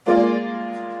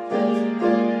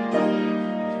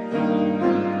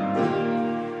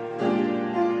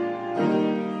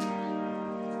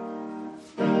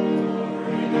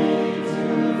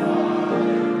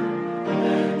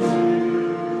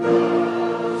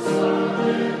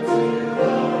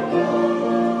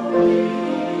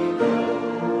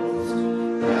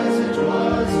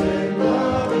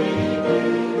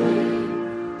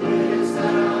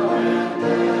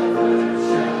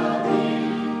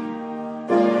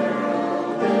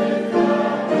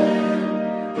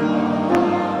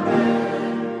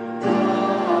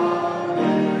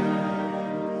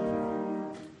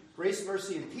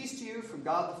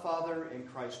Father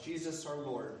and Christ Jesus our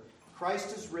Lord.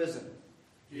 Christ is risen.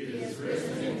 He is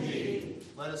risen indeed.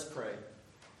 Let us pray.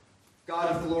 God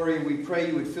of glory, we pray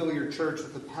you would fill your church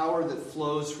with the power that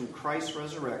flows from Christ's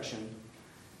resurrection,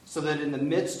 so that in the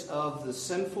midst of the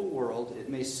sinful world it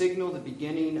may signal the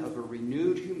beginning of a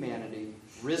renewed humanity,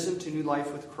 risen to new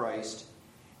life with Christ,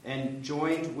 and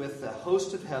joined with the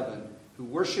host of heaven who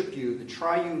worship you, the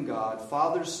triune God,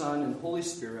 Father, Son, and Holy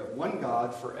Spirit, one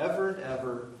God, forever and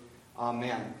ever.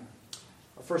 Amen.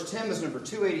 Our first hymn is number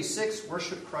 286,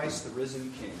 Worship Christ the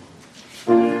Risen King.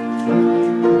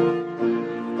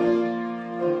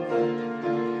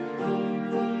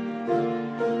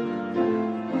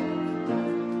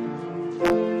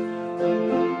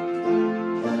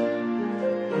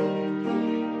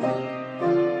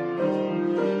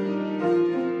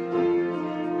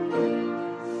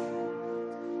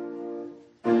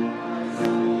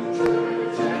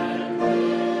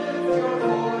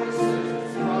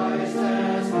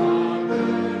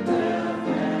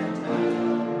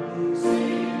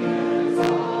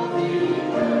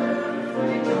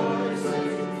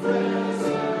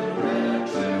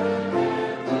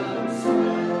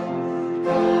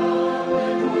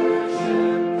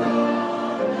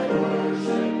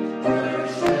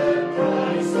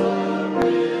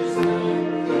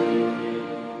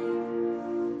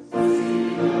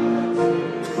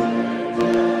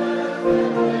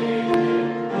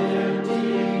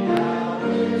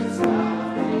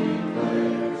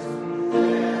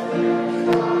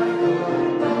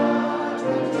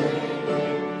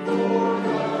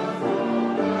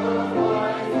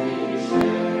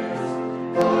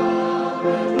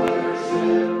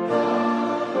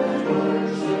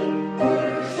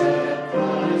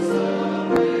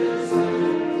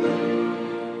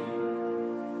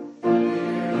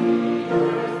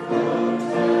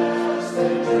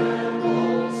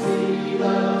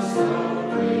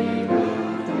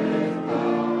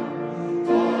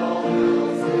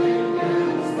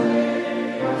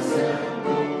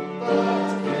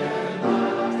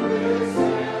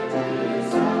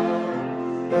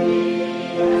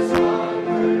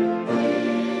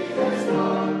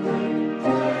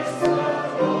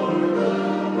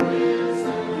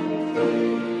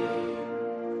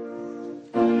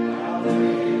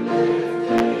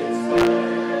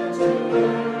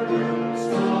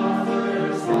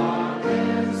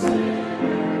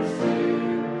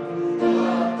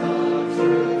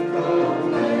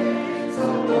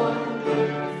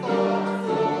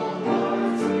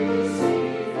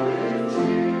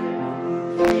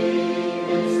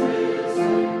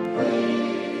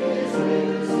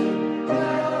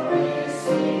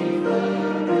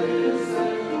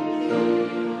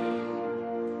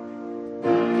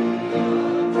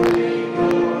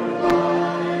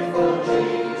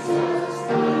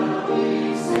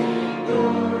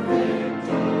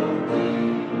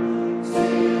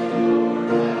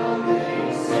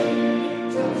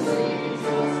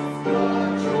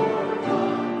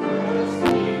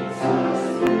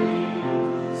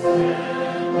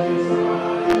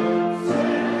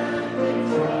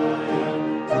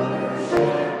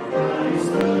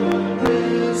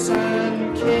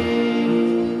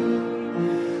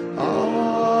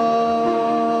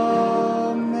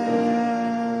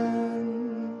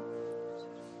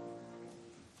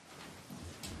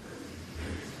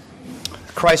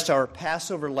 Christ, our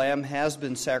Passover lamb, has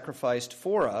been sacrificed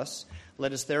for us.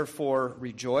 Let us therefore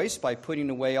rejoice by putting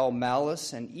away all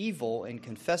malice and evil and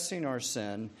confessing our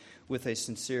sin with a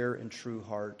sincere and true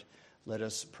heart. Let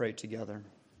us pray together.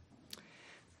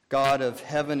 God of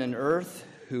heaven and earth,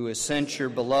 who has sent your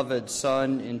beloved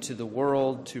Son into the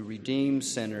world to redeem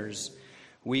sinners,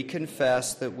 we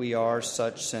confess that we are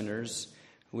such sinners.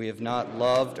 We have not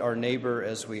loved our neighbor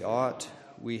as we ought.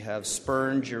 We have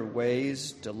spurned your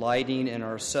ways, delighting in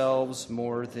ourselves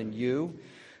more than you.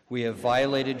 We have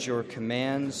violated your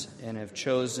commands and have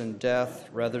chosen death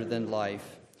rather than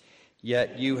life.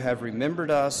 Yet you have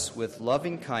remembered us with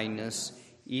loving kindness,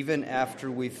 even after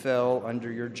we fell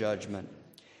under your judgment.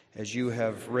 As you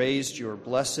have raised your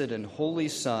blessed and holy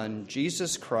Son,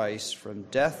 Jesus Christ, from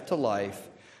death to life,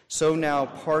 so now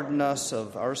pardon us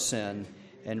of our sin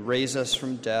and raise us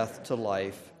from death to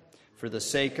life. For the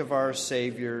sake of our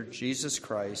Savior, Jesus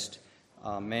Christ.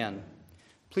 Amen.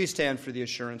 Please stand for the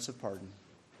assurance of pardon.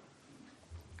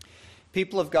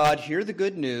 People of God, hear the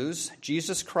good news.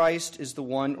 Jesus Christ is the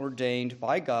one ordained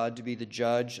by God to be the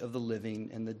judge of the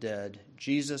living and the dead.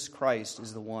 Jesus Christ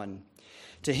is the one.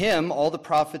 To him, all the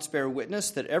prophets bear witness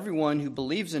that everyone who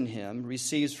believes in him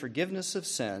receives forgiveness of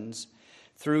sins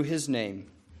through his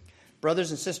name.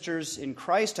 Brothers and sisters in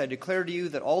Christ, I declare to you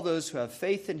that all those who have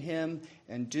faith in him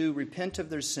and do repent of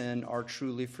their sin are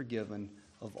truly forgiven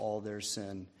of all their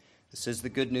sin. This is the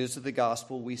good news of the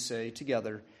gospel. We say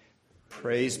together,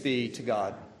 praise be to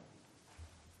God.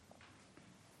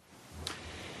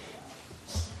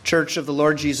 Church of the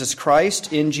Lord Jesus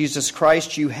Christ, in Jesus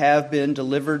Christ you have been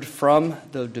delivered from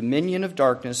the dominion of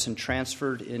darkness and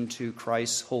transferred into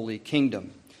Christ's holy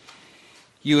kingdom.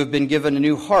 You have been given a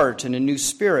new heart and a new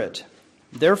spirit.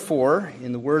 Therefore,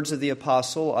 in the words of the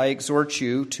apostle, I exhort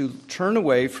you to turn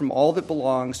away from all that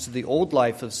belongs to the old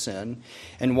life of sin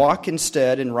and walk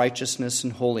instead in righteousness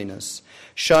and holiness.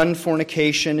 Shun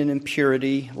fornication and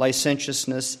impurity,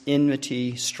 licentiousness,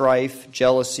 enmity, strife,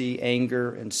 jealousy,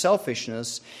 anger, and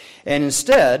selfishness, and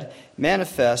instead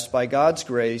manifest by God's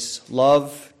grace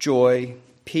love, joy,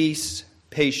 peace,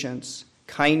 patience,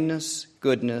 kindness,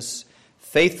 goodness,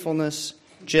 faithfulness,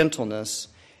 gentleness,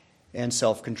 and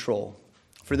self-control.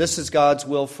 For this is God's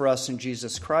will for us in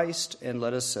Jesus Christ, and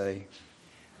let us say,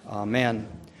 Amen.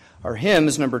 Our hymn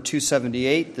is number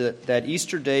 278, that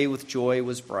Easter day with joy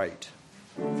was bright.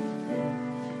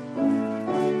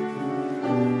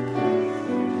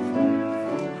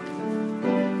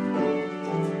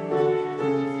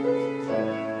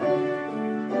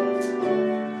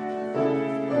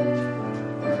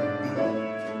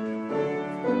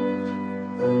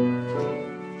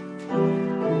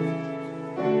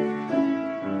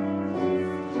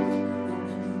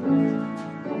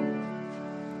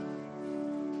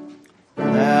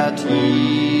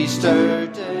 Easter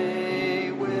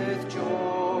day with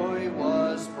joy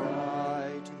was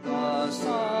bright. The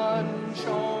sun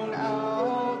shone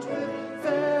out with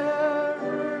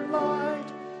fairer light.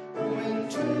 When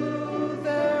to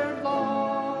their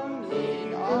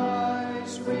longing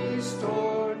eyes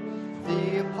restored,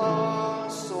 the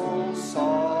apostles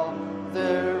saw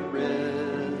their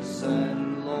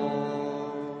risen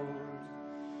Lord.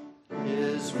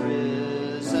 His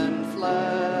risen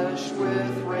flesh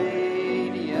with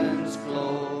radiance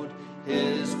glowed,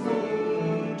 his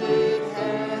wounded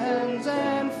hands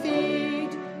and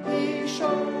feet he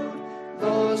showed,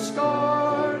 the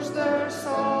scars their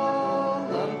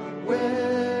solemn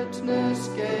witness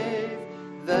gave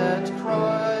that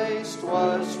Christ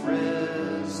was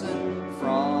risen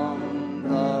from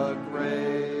the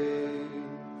grave.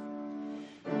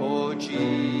 O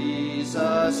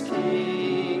Jesus,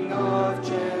 King of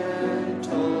gentleness,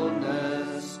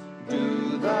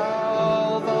 do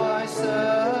thou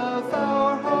thyself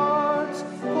our hearts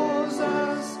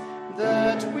possess,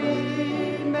 that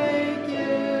we may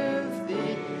give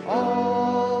thee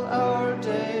all our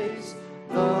days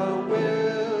the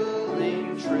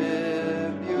willing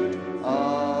tribute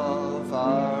of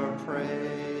our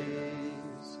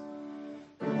praise.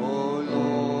 O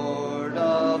Lord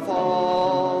of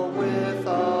all, with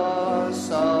us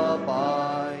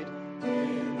abide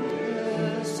in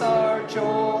this our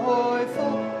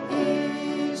joyful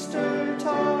Easter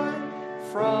tide.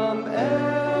 From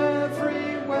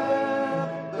every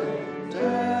weapon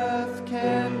death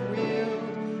can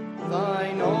wield,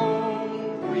 thine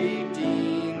own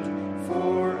redeemed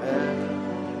forever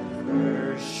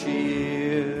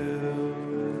shield.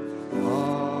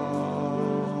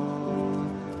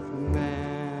 Amen.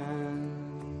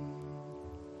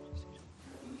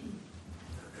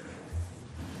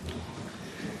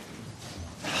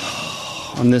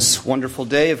 On this wonderful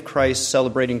day of Christ,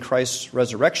 celebrating Christ's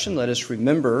resurrection, let us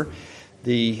remember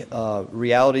the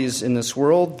realities in this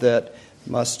world that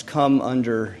must come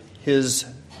under his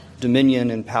dominion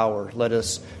and power. Let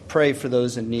us pray for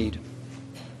those in need.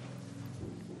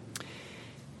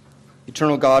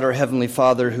 Eternal God, our Heavenly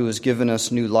Father, who has given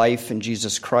us new life in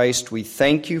Jesus Christ, we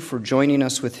thank you for joining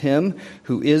us with him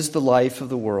who is the life of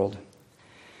the world,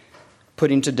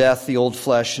 putting to death the old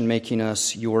flesh and making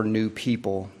us your new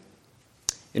people,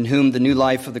 in whom the new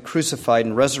life of the crucified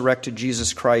and resurrected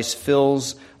Jesus Christ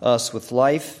fills us with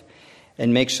life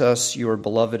and makes us your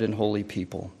beloved and holy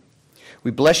people.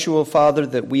 We bless you, O Father,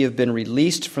 that we have been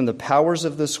released from the powers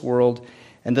of this world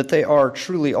and that they are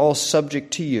truly all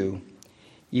subject to you,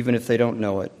 even if they don't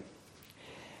know it.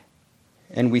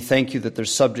 And we thank you that they're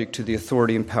subject to the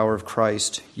authority and power of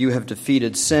Christ. You have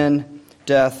defeated sin,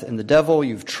 death, and the devil.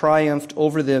 You've triumphed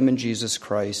over them in Jesus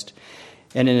Christ.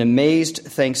 And in amazed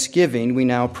thanksgiving, we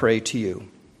now pray to you.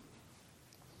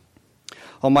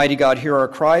 Almighty God, hear our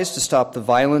cries to stop the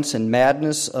violence and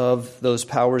madness of those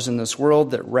powers in this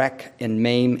world that wreck and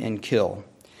maim and kill.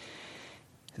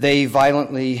 They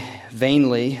violently,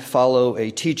 vainly follow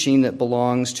a teaching that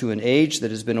belongs to an age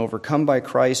that has been overcome by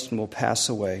Christ and will pass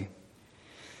away.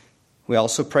 We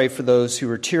also pray for those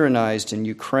who are tyrannized in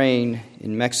Ukraine,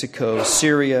 in Mexico,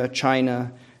 Syria,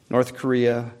 China, North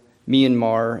Korea,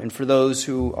 Myanmar, and for those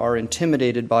who are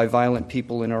intimidated by violent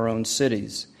people in our own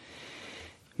cities.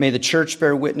 May the church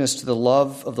bear witness to the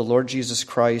love of the Lord Jesus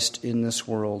Christ in this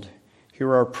world.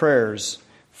 Hear our prayers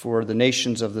for the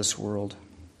nations of this world.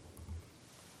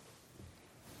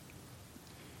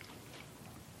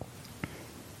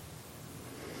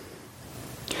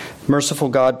 Merciful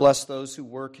God, bless those who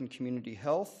work in community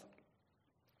health,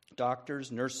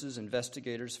 doctors, nurses,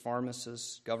 investigators,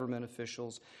 pharmacists, government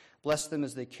officials. Bless them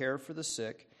as they care for the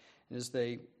sick and as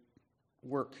they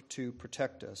work to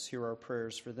protect us. Hear our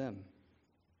prayers for them.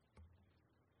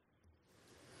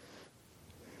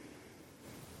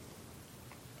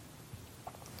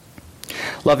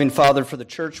 Loving Father, for the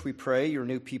church we pray, your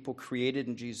new people created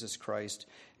in Jesus Christ.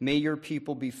 May your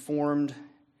people be formed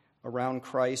around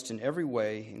Christ in every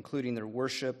way, including their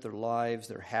worship, their lives,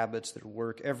 their habits, their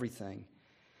work, everything.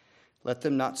 Let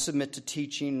them not submit to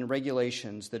teaching and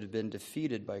regulations that have been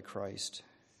defeated by Christ.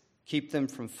 Keep them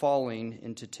from falling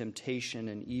into temptation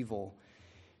and evil.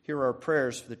 Hear our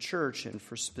prayers for the church and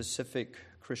for specific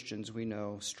Christians we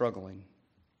know struggling.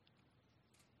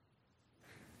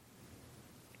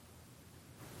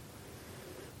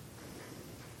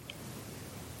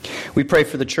 We pray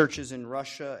for the churches in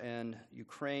Russia and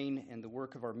Ukraine and the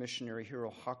work of our missionary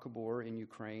hero Hakobor in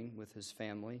Ukraine with his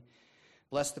family.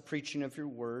 Bless the preaching of your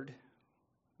word.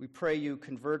 We pray you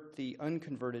convert the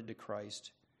unconverted to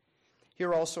Christ.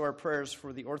 Hear also our prayers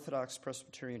for the Orthodox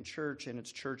Presbyterian Church and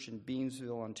its church in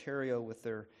Beamsville, Ontario with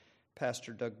their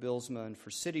pastor Doug Bilsma, and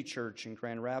for City Church in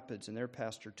Grand Rapids and their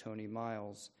pastor Tony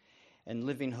Miles, and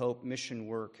Living Hope Mission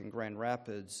Work in Grand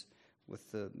Rapids with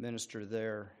the minister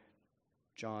there,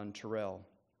 John Terrell.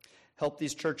 Help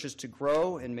these churches to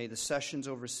grow, and may the sessions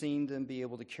overseeing them be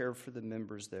able to care for the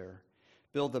members there.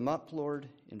 Build them up, Lord,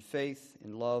 in faith,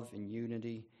 in love, in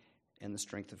unity, and the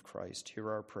strength of Christ.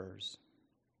 Hear our prayers.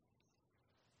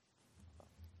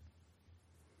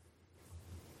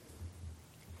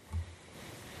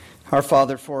 Our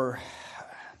Father, for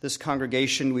this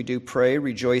congregation we do pray,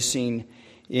 rejoicing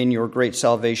in your great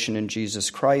salvation in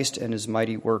Jesus Christ and his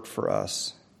mighty work for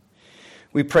us.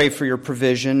 We pray for your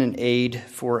provision and aid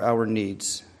for our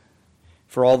needs,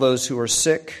 for all those who are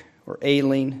sick or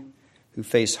ailing, who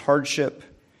face hardship,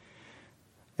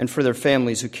 and for their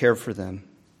families who care for them.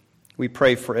 We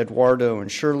pray for Eduardo and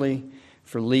Shirley,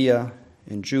 for Leah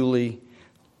and Julie,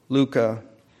 Luca,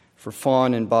 for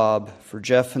Fawn and Bob, for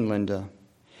Jeff and Linda,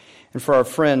 and for our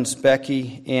friends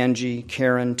Becky, Angie,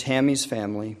 Karen, Tammy's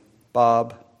family,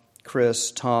 Bob,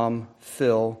 Chris, Tom,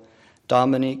 Phil,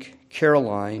 Dominique,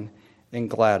 Caroline, and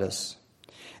Gladys,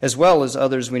 as well as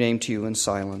others we name to you in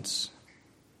silence.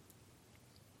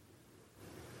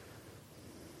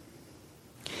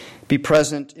 Be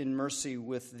present in mercy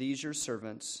with these your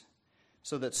servants,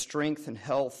 so that strength and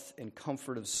health and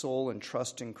comfort of soul and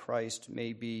trust in Christ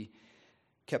may be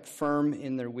kept firm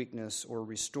in their weakness or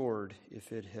restored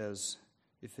if it has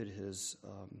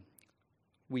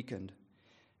weakened.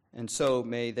 And so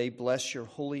may they bless your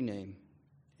holy name,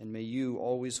 and may you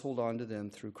always hold on to them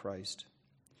through Christ.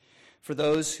 For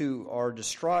those who are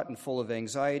distraught and full of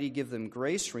anxiety, give them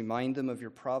grace, remind them of your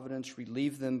providence,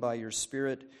 relieve them by your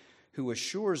Spirit, who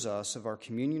assures us of our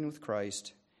communion with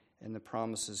Christ and the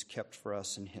promises kept for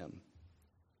us in him.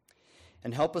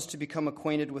 And help us to become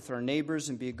acquainted with our neighbors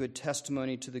and be a good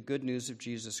testimony to the good news of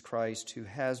Jesus Christ, who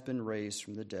has been raised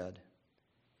from the dead.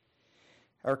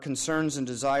 Our concerns and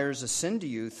desires ascend to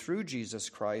you through Jesus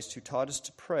Christ, who taught us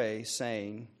to pray,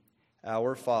 saying,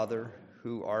 Our Father,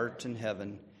 who art in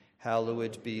heaven,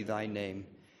 hallowed be thy name.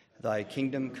 Thy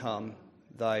kingdom come,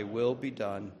 thy will be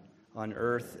done, on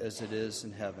earth as it is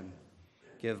in heaven.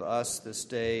 Give us this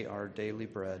day our daily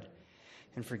bread,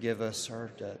 and forgive us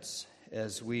our debts,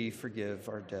 as we forgive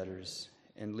our debtors.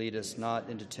 And lead us not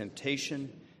into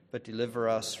temptation, but deliver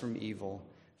us from evil.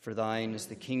 For thine is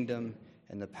the kingdom,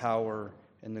 and the power,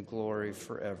 and the glory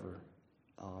forever.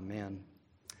 Amen.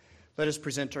 Let us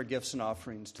present our gifts and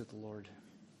offerings to the Lord.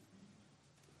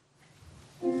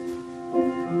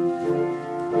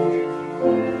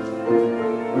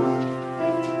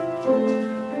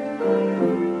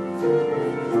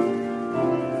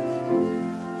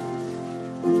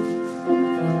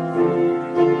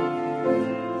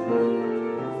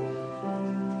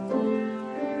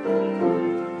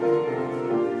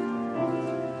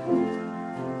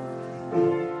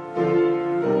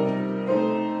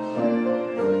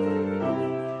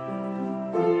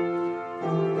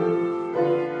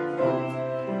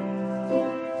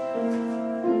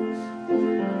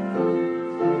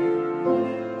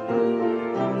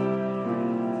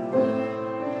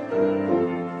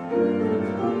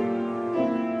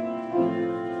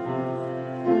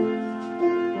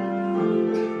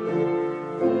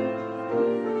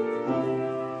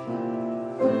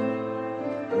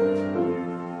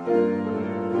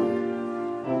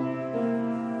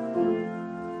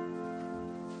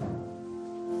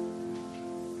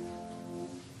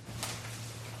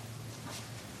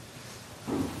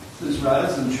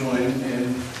 rise and join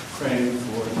in praying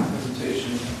for the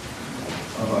presentation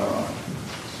of our honor.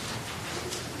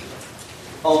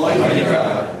 Almighty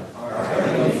God, our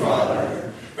Heavenly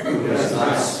Father, who has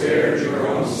not spared your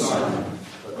own Son,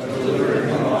 but delivered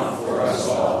him up for us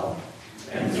all,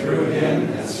 and through him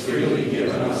has freely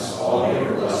given us all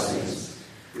your blessings,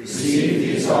 receive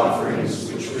these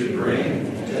offerings which we bring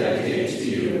and dedicate to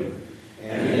you,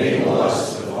 and enable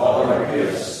us with all our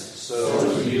gifts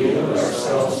so to yield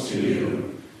ourselves to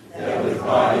you, that with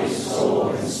body, soul,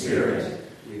 and spirit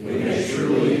we may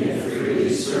truly and freely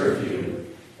serve you,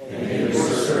 and in your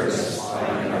service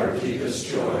find our deepest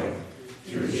joy.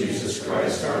 Through Jesus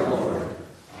Christ our Lord.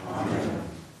 Amen.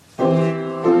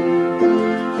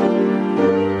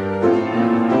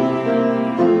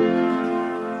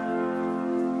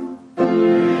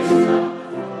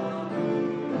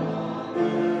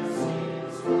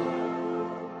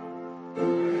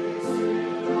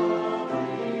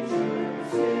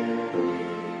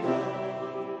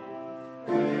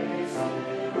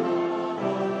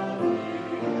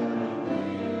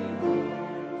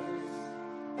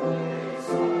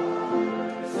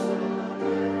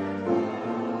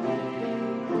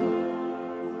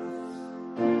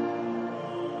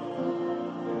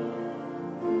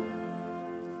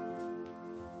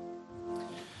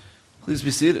 Please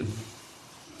be seated.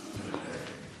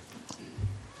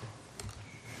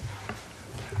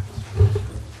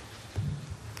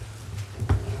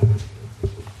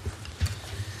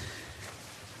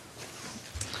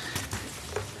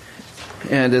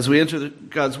 And as we enter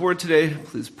God's Word today,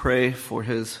 please pray for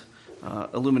His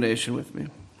illumination with me.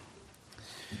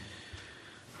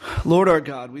 Lord our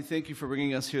God, we thank you for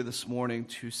bringing us here this morning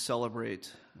to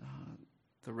celebrate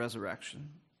the resurrection.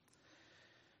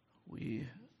 We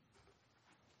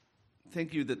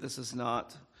thank you that this is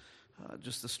not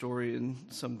just a story in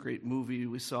some great movie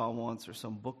we saw once or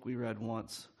some book we read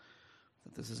once,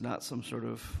 that this is not some sort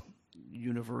of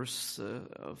universe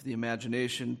of the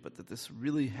imagination, but that this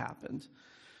really happened,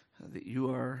 that you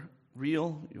are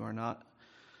real, you are not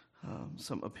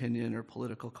some opinion or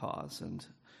political cause. And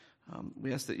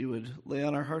we ask that you would lay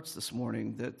on our hearts this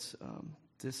morning that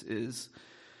this is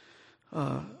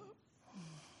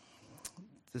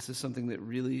something that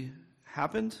really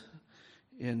happened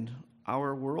in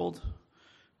our world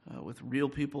with real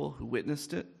people who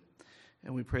witnessed it.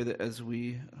 And we pray that as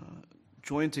we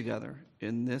join together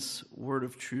in this word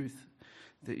of truth,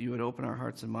 that you would open our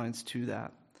hearts and minds to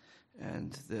that,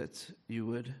 and that you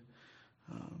would,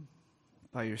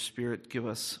 by your Spirit, give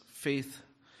us faith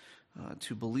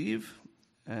to believe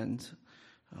and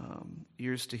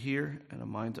ears to hear and a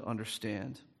mind to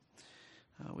understand.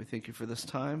 We thank you for this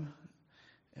time,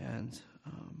 and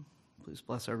please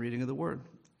bless our reading of the Word.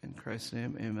 In Christ's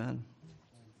name, amen.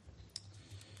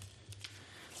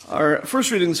 Our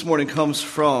first reading this morning comes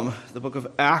from the book of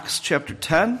Acts, chapter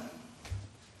 10.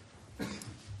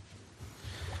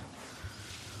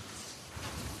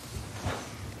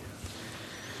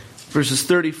 Verses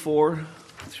 34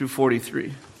 through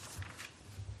 43.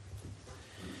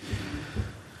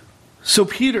 So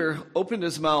Peter opened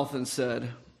his mouth and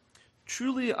said,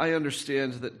 "Truly I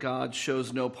understand that God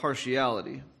shows no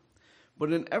partiality,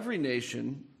 but in every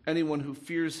nation, anyone who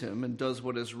fears him and does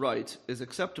what is right is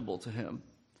acceptable to him.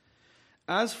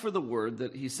 As for the word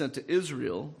that he sent to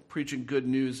Israel, preaching good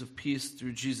news of peace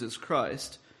through Jesus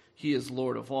Christ, he is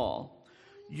Lord of all.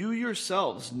 You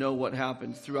yourselves know what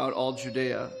happened throughout all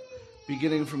Judea,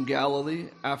 beginning from Galilee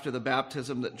after the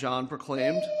baptism that John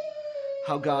proclaimed,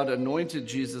 how God anointed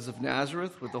Jesus of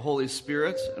Nazareth with the Holy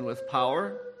Spirit and with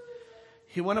power.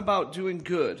 He went about doing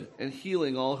good and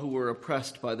healing all who were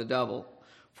oppressed by the devil,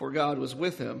 for God was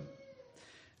with him.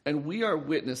 And we are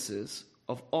witnesses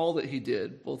of all that he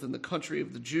did, both in the country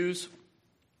of the Jews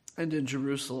and in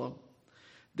Jerusalem.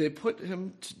 They put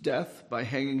him to death by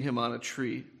hanging him on a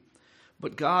tree.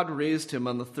 But God raised him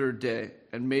on the third day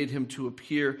and made him to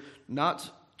appear not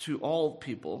to all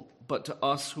people, but to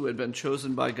us who had been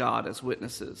chosen by God as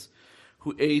witnesses,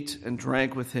 who ate and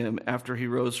drank with him after he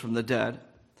rose from the dead.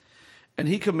 And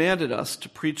he commanded us to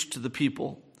preach to the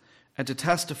people and to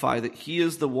testify that he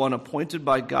is the one appointed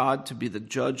by God to be the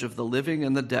judge of the living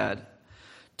and the dead.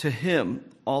 To him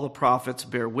all the prophets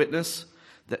bear witness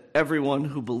that everyone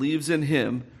who believes in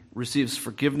him receives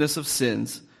forgiveness of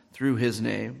sins through his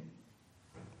name."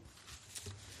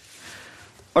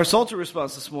 Our Psalter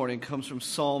response this morning comes from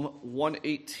Psalm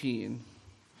 118.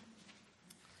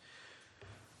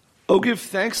 "O give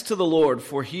thanks to the Lord,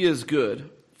 for he is good,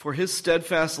 for his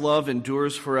steadfast love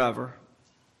endures forever."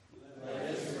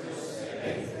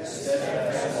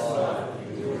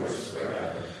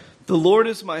 The Lord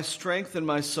is my strength and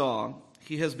my song.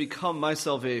 He has become my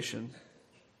salvation.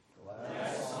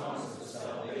 Glad songs of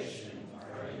salvation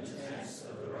are in tents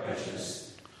of the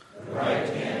righteous. The right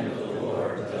hand of the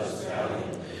Lord does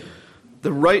valiantly.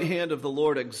 The right hand of the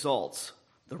Lord exalts.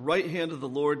 The right hand of the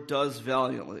Lord does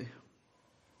valiantly.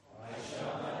 I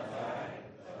shall not die,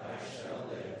 but I shall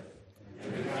live,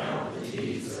 and recount the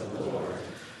deeds of the Lord.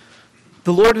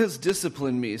 The Lord has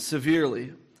disciplined me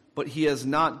severely, but he has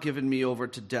not given me over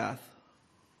to death.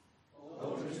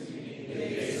 Open to me the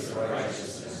gates of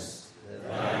righteousness,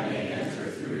 that I may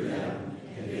enter through them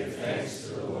and give thanks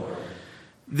to the Lord.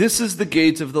 This is the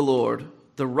gate of the Lord.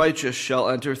 The righteous shall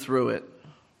enter through it.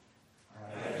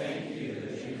 I thank you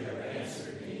that you have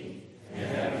answered me and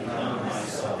have become my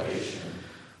salvation.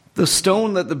 The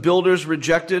stone that the builders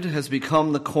rejected has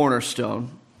become the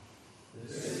cornerstone.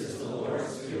 This is the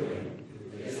Lord's doing.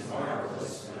 It is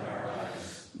marvelous in our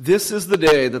eyes. This is the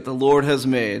day that the Lord has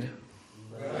made.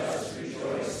 Let us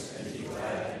rejoice and be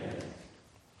glad in it.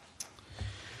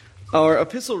 Our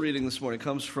epistle reading this morning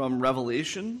comes from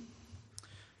Revelation,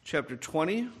 chapter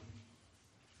 20.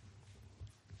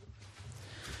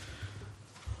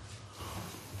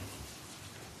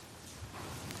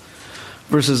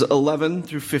 Verses 11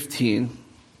 through 15.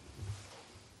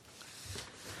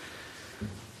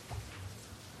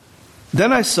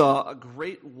 Then I saw a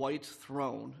great white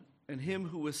throne, and him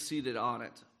who was seated on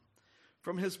it.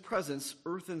 From his presence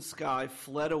earth and sky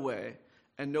fled away,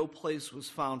 and no place was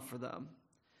found for them.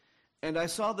 And I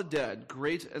saw the dead,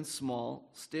 great and small,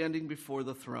 standing before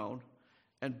the throne,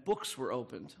 and books were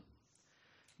opened.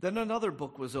 Then another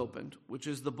book was opened, which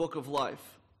is the book of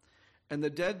life. And the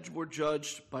dead were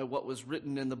judged by what was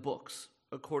written in the books,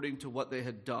 according to what they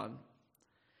had done.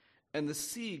 And the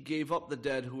sea gave up the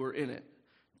dead who were in it.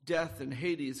 Death and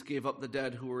Hades gave up the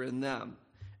dead who were in them.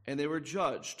 And they were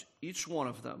judged, each one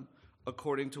of them,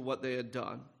 according to what they had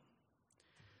done.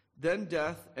 Then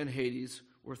death and Hades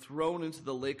were thrown into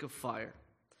the lake of fire.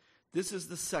 This is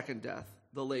the second death,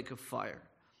 the lake of fire.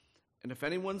 And if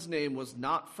anyone's name was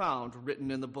not found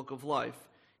written in the book of life,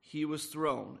 he was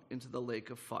thrown into the lake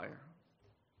of fire.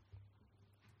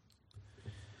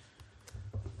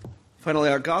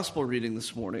 Finally, our gospel reading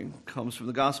this morning comes from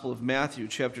the Gospel of Matthew,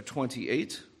 chapter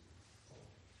 28,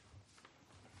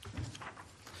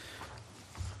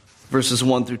 verses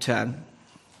 1 through 10.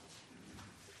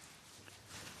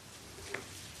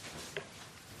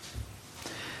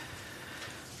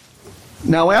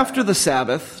 Now after the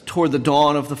Sabbath, toward the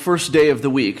dawn of the first day of the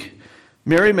week,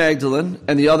 Mary Magdalene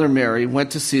and the other Mary went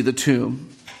to see the tomb.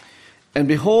 And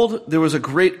behold, there was a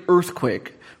great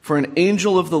earthquake, for an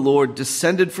angel of the Lord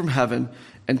descended from heaven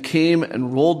and came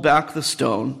and rolled back the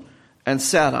stone and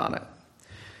sat on it.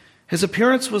 His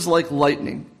appearance was like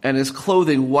lightning, and his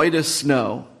clothing white as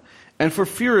snow. And for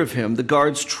fear of him, the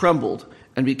guards trembled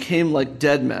and became like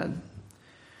dead men.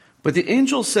 But the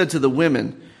angel said to the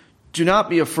women, "Do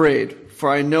not be afraid, for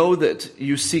I know that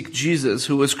you seek Jesus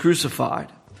who was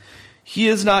crucified. He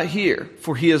is not here,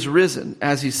 for he is risen,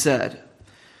 as he said.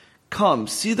 Come,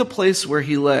 see the place where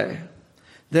he lay.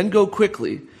 Then go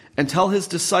quickly and tell his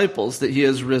disciples that he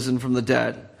has risen from the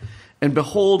dead. And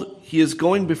behold, he is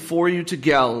going before you to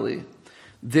Galilee.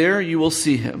 There you will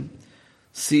see him.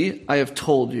 See, I have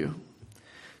told you."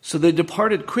 So they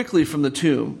departed quickly from the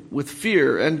tomb with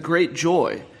fear and great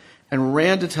joy and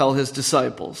ran to tell his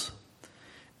disciples.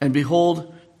 And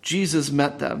behold, Jesus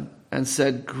met them and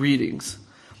said, "Greetings."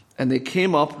 And they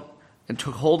came up and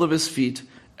took hold of his feet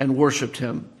and worshipped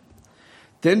him.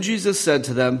 Then Jesus said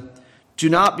to them, "Do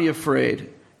not be afraid.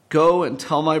 Go and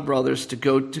tell my brothers to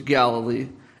go to Galilee,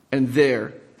 and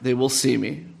there they will see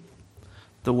me."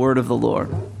 The word of the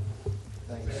Lord.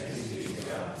 Thanks be to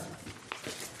God.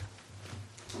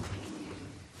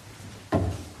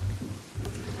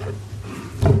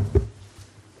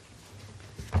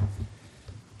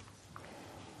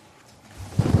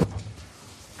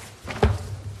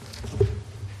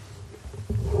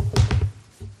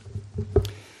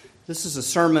 This is a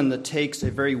sermon that takes a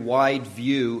very wide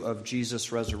view of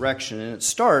Jesus' resurrection, and it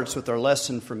starts with our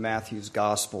lesson from Matthew's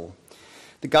Gospel.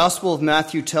 The Gospel of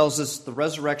Matthew tells us the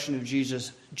resurrection of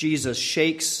Jesus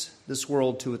shakes this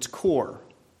world to its core.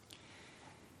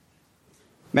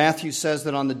 Matthew says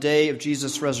that on the day of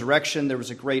Jesus' resurrection, there was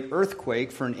a great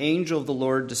earthquake, for an angel of the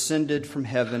Lord descended from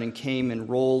heaven and came and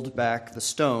rolled back the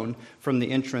stone from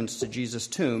the entrance to Jesus'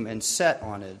 tomb and sat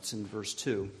on it. It's in verse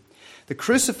 2. The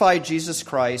crucified Jesus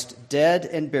Christ, dead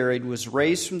and buried, was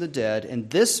raised from the dead, and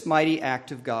this mighty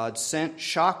act of God sent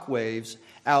shock waves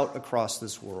out across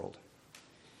this world.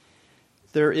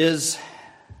 There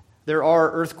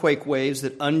are earthquake waves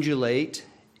that undulate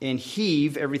and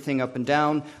heave everything up and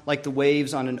down like the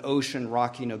waves on an ocean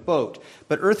rocking a boat.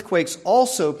 But earthquakes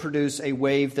also produce a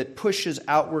wave that pushes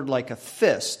outward like a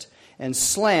fist and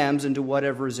slams into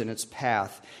whatever is in its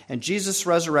path. And Jesus'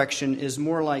 resurrection is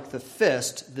more like the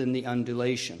fist than the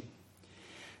undulation.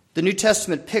 The New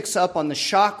Testament picks up on the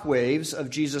shock waves of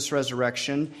Jesus'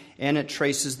 resurrection, and it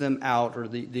traces them out, or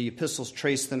the epistles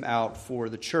trace them out for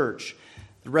the church.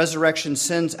 The resurrection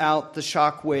sends out the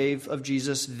shock wave of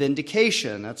Jesus'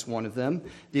 vindication. That's one of them.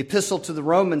 The epistle to the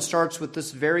Romans starts with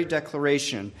this very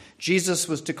declaration. Jesus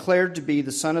was declared to be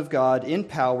the Son of God in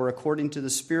power according to the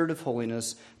Spirit of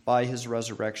holiness by his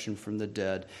resurrection from the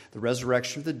dead. The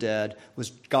resurrection of the dead was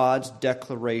God's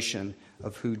declaration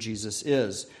of who Jesus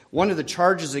is. One of the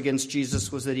charges against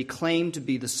Jesus was that he claimed to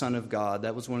be the Son of God.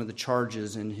 That was one of the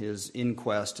charges in his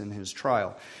inquest and his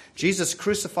trial. Jesus,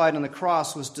 crucified on the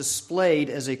cross, was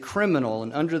displayed as a criminal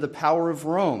and under the power of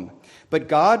Rome. But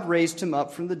God raised him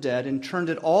up from the dead and turned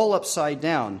it all upside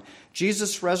down.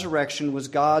 Jesus' resurrection was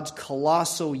God's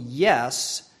colossal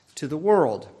yes to the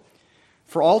world.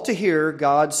 For all to hear,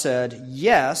 God said,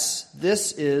 yes,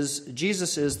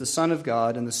 Jesus is the Son of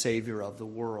God and the Savior of the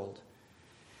world.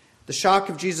 The shock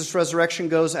of Jesus' resurrection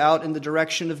goes out in the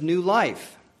direction of new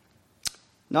life.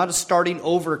 Not a starting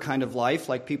over kind of life,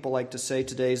 like people like to say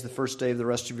today is the first day of the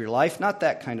rest of your life. Not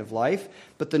that kind of life,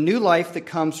 but the new life that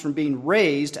comes from being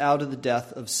raised out of the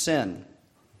death of sin.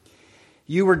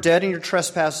 You were dead in your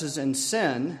trespasses and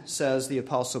sin, says the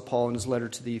Apostle Paul in his letter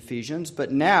to the Ephesians,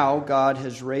 but now God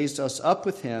has raised us up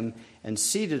with him and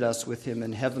seated us with him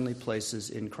in heavenly places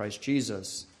in Christ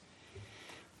Jesus.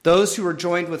 Those who are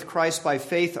joined with Christ by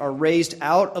faith are raised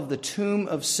out of the tomb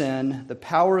of sin, the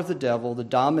power of the devil, the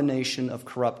domination of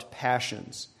corrupt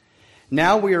passions.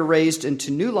 Now we are raised into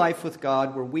new life with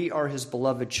God, where we are his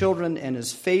beloved children, and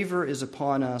his favor is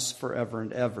upon us forever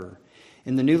and ever.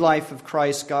 In the new life of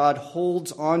Christ, God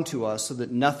holds on to us so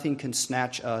that nothing can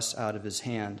snatch us out of his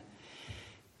hand.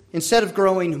 Instead of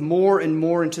growing more and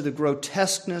more into the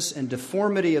grotesqueness and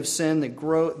deformity of sin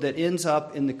that ends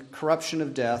up in the corruption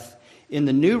of death, in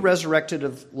the new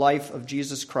resurrected life of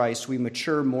Jesus Christ, we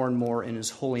mature more and more in his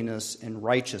holiness and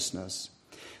righteousness.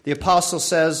 The apostle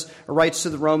writes to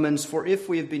the Romans, for if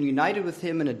we have been united with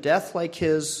him in a death like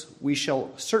his, we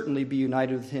shall certainly be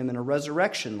united with him in a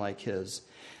resurrection like his.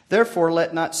 Therefore,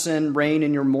 let not sin reign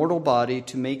in your mortal body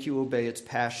to make you obey its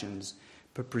passions,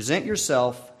 but present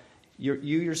yourselves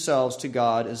to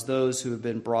God as those who have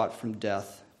been brought from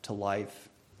death to life.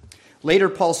 Later,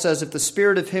 Paul says, if the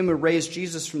spirit of him who raised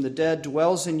Jesus from the dead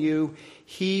dwells in you,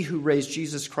 he who raised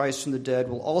Jesus Christ from the dead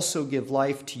will also give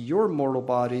life to your mortal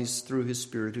bodies through his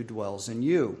Spirit who dwells in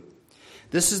you.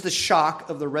 This is the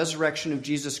shock of the resurrection of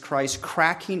Jesus Christ,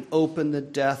 cracking open the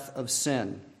death of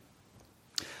sin.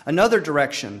 Another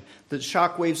direction, the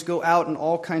shock waves go out in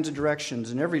all kinds of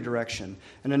directions, in every direction.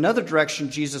 And another direction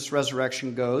Jesus'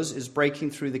 resurrection goes is breaking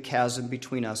through the chasm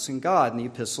between us and God, and the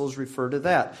epistles refer to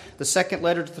that. The second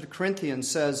letter to the Corinthians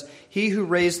says, he who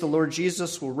raised the Lord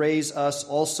Jesus will raise us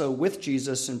also with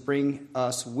Jesus and bring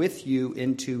us with you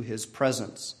into his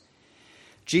presence.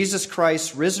 Jesus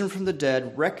Christ, risen from the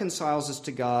dead, reconciles us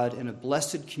to God in a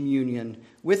blessed communion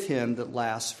with him that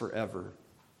lasts forever.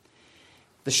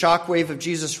 The shockwave of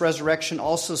Jesus' resurrection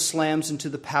also slams into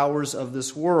the powers of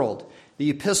this world. The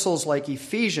epistles, like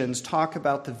Ephesians, talk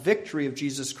about the victory of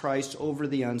Jesus Christ over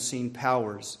the unseen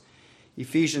powers.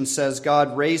 Ephesians says,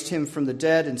 God raised him from the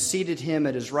dead and seated him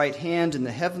at his right hand in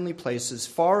the heavenly places,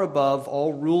 far above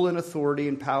all rule and authority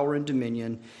and power and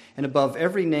dominion, and above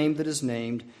every name that is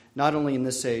named, not only in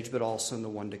this age, but also in the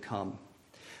one to come.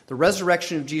 The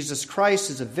resurrection of Jesus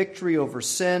Christ is a victory over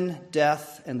sin,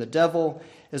 death, and the devil,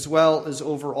 as well as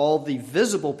over all the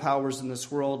visible powers in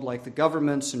this world, like the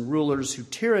governments and rulers who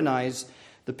tyrannize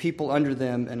the people under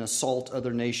them and assault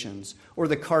other nations, or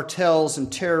the cartels and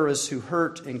terrorists who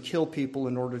hurt and kill people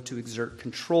in order to exert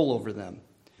control over them.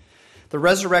 The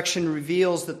resurrection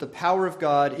reveals that the power of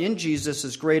God in Jesus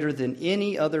is greater than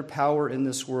any other power in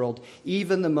this world,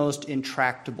 even the most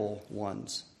intractable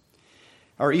ones.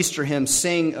 Our Easter hymns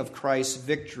sing of Christ's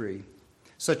victory,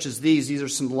 such as these. These are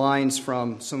some lines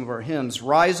from some of our hymns.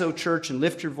 Rise, O church, and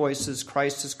lift your voices.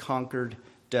 Christ has conquered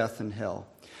death and hell.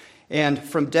 And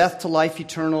from death to life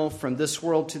eternal, from this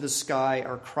world to the sky,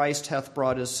 our Christ hath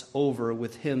brought us over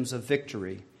with hymns of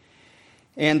victory.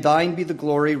 And thine be the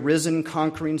glory, risen,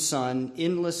 conquering Son.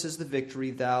 Endless is the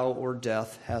victory thou o'er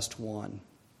death hast won.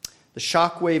 The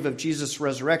shockwave of Jesus'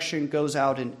 resurrection goes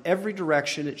out in every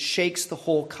direction. It shakes the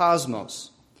whole cosmos.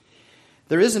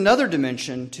 There is another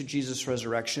dimension to Jesus'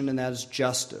 resurrection, and that is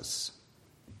justice.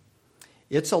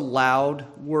 It's a loud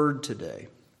word today.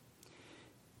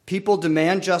 People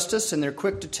demand justice, and they're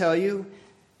quick to tell you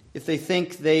if they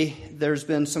think there's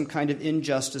been some kind of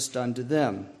injustice done to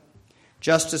them.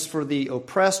 Justice for the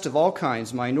oppressed of all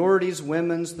kinds, minorities,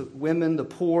 women, the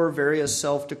poor, various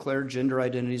self-declared gender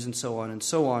identities, and so on and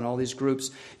so on. All these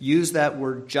groups use that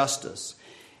word justice.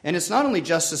 And it's not only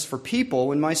justice for people.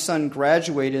 When my son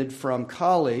graduated from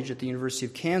college at the University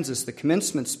of Kansas, the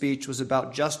commencement speech was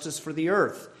about justice for the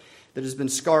earth that has been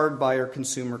scarred by our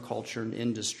consumer culture and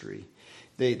industry.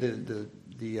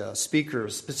 The speaker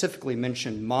specifically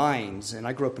mentioned mines, and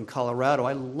I grew up in Colorado.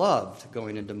 I loved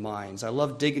going into mines. I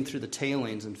loved digging through the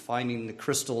tailings and finding the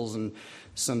crystals and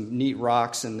some neat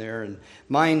rocks in there. And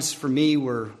mines, for me,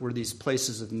 were these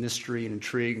places of mystery and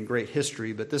intrigue and great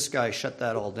history. But this guy shut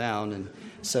that all down and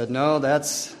said, no,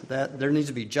 there needs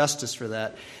to be justice for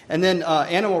that. And then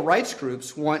animal rights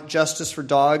groups want justice for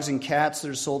dogs and cats that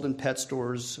are sold in pet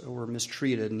stores or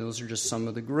mistreated, and those are just some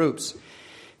of the groups.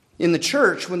 In the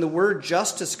church, when the word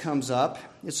justice comes up,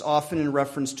 it's often in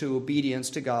reference to obedience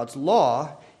to God's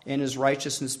law and his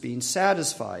righteousness being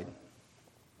satisfied.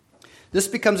 This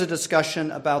becomes a discussion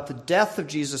about the death of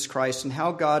Jesus Christ and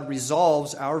how God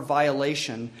resolves our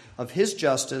violation of his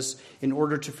justice in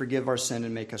order to forgive our sin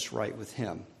and make us right with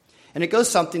him. And it goes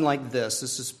something like this.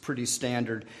 This is pretty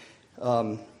standard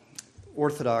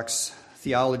Orthodox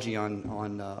theology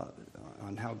on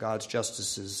how God's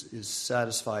justice is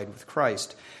satisfied with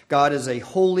Christ. God is a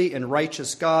holy and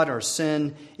righteous God. Our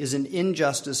sin is an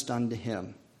injustice done to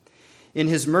him. In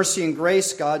his mercy and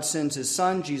grace, God sends his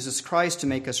Son, Jesus Christ, to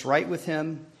make us right with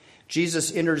him.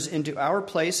 Jesus enters into our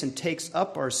place and takes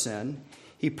up our sin.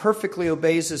 He perfectly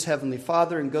obeys his heavenly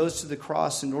Father and goes to the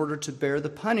cross in order to bear the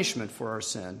punishment for our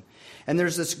sin. And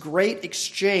there's this great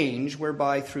exchange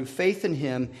whereby through faith in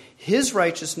him, his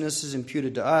righteousness is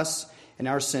imputed to us, and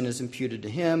our sin is imputed to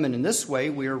him. And in this way,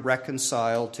 we are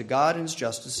reconciled to God, and his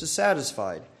justice is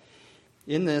satisfied.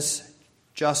 In this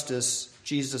justice,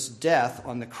 Jesus' death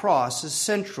on the cross is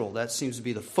central. That seems to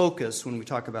be the focus when we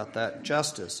talk about that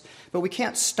justice. But we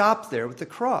can't stop there with the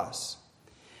cross.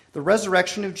 The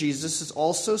resurrection of Jesus is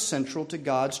also central to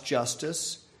God's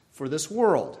justice for this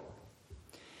world.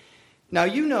 Now,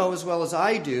 you know as well as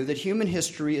I do that human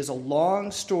history is a long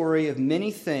story of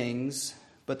many things,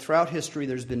 but throughout history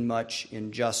there's been much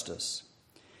injustice.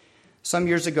 Some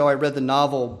years ago I read the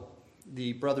novel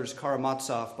The Brothers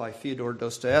Karamazov by Fyodor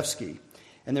Dostoevsky.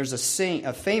 And there's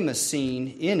a famous scene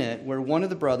in it where one of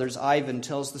the brothers, Ivan,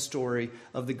 tells the story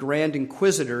of the Grand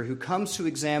Inquisitor who comes to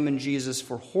examine Jesus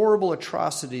for horrible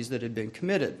atrocities that had been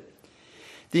committed.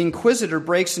 The Inquisitor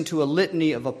breaks into a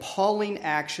litany of appalling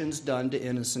actions done to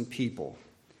innocent people.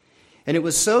 And it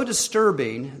was so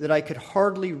disturbing that I could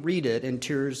hardly read it, and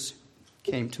tears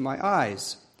came to my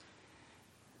eyes.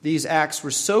 These acts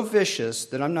were so vicious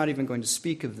that I'm not even going to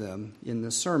speak of them in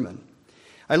this sermon.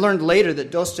 I learned later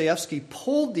that Dostoevsky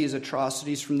pulled these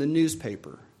atrocities from the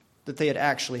newspaper, that they had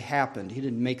actually happened. He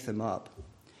didn't make them up.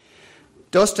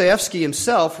 Dostoevsky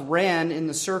himself ran in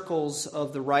the circles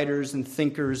of the writers and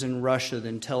thinkers in Russia, the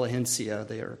intelligentsia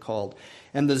they are called.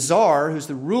 And the Tsar, who's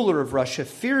the ruler of Russia,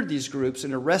 feared these groups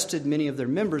and arrested many of their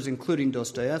members, including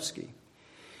Dostoevsky.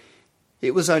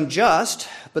 It was unjust,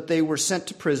 but they were sent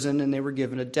to prison and they were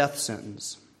given a death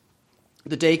sentence.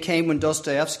 The day came when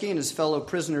Dostoevsky and his fellow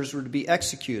prisoners were to be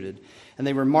executed, and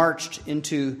they were marched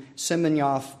into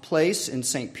Semenov Place in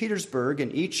St. Petersburg,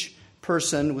 and each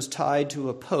person was tied to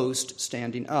a post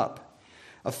standing up.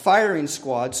 A firing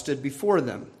squad stood before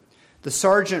them. The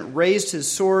sergeant raised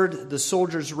his sword, the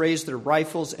soldiers raised their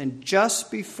rifles, and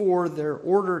just before the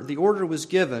order was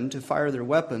given to fire their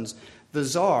weapons, the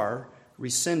Tsar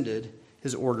rescinded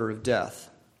his order of death.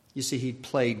 You see, he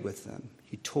played with them.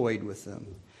 He toyed with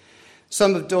them.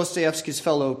 Some of Dostoevsky's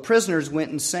fellow prisoners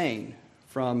went insane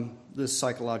from this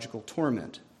psychological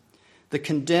torment. The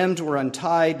condemned were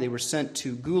untied. They were sent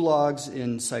to gulags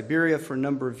in Siberia for a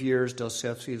number of years.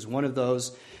 Dostoevsky was one of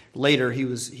those. Later,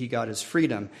 he got his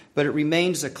freedom. But it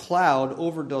remains a cloud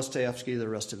over Dostoevsky the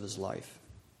rest of his life.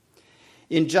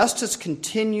 Injustice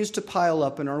continues to pile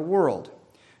up in our world.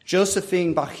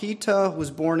 Josephine Bakhita was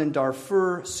born in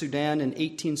Darfur, Sudan in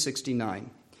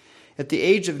 1869. At the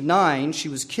age of 9, she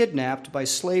was kidnapped by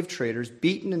slave traders,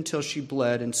 beaten until she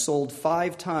bled, and sold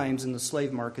 5 times in the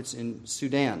slave markets in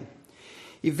Sudan.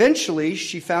 Eventually,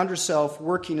 she found herself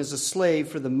working as a slave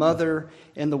for the mother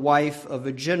and the wife of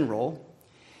a general,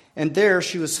 and there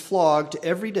she was flogged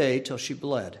every day till she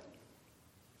bled.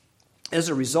 As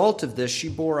a result of this, she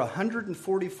bore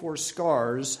 144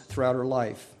 scars throughout her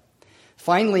life.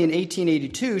 Finally, in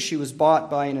 1882, she was bought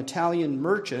by an Italian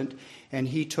merchant, and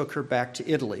he took her back to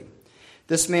Italy.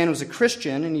 This man was a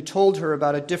Christian, and he told her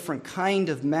about a different kind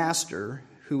of master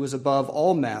who was above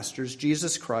all masters,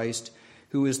 Jesus Christ,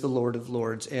 who is the Lord of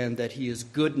Lords, and that he is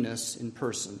goodness in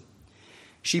person.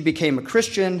 She became a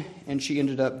Christian, and she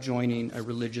ended up joining a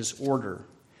religious order.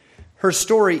 Her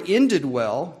story ended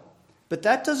well, but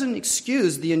that doesn't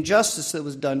excuse the injustice that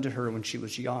was done to her when she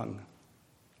was young.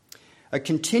 A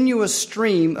continuous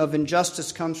stream of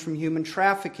injustice comes from human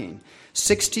trafficking.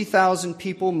 60,000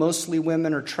 people, mostly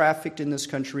women, are trafficked in this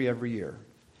country every year.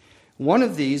 One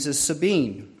of these is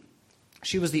Sabine.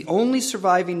 She was the only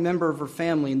surviving member of her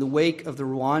family in the wake of the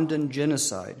Rwandan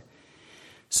genocide.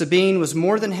 Sabine was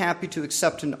more than happy to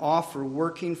accept an offer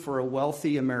working for a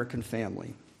wealthy American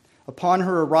family. Upon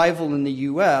her arrival in the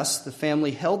U.S., the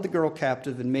family held the girl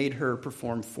captive and made her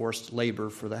perform forced labor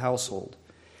for the household.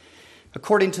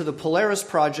 According to the Polaris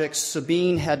Project,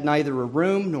 Sabine had neither a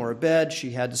room nor a bed. She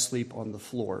had to sleep on the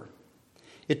floor.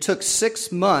 It took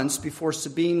 6 months before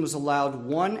Sabine was allowed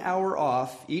 1 hour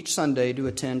off each Sunday to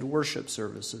attend worship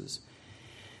services.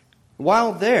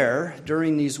 While there,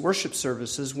 during these worship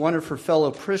services, one of her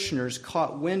fellow parishioners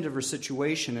caught wind of her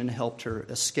situation and helped her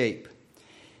escape.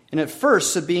 And at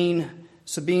first,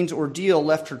 Sabine's ordeal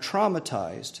left her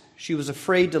traumatized. She was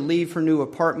afraid to leave her new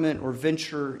apartment or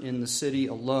venture in the city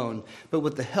alone. But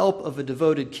with the help of a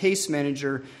devoted case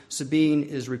manager, Sabine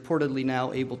is reportedly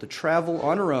now able to travel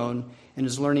on her own and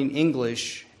is learning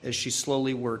English as she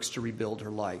slowly works to rebuild her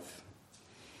life.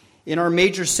 In our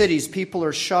major cities, people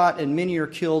are shot and many are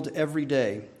killed every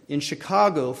day. In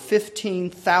Chicago,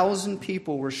 15,000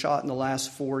 people were shot in the last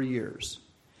 4 years,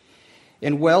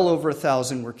 and well over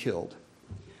 1,000 were killed.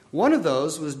 One of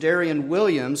those was Darian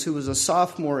Williams, who was a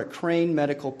sophomore at Crane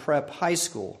Medical Prep High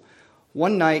School.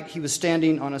 One night, he was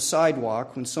standing on a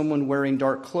sidewalk when someone wearing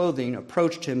dark clothing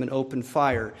approached him and opened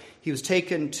fire. He was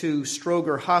taken to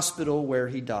Stroger Hospital, where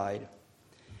he died.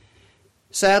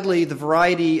 Sadly, the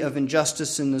variety of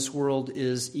injustice in this world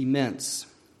is immense.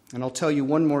 And I'll tell you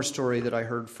one more story that I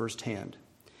heard firsthand.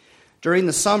 During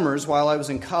the summers, while I was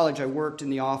in college, I worked in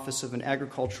the office of an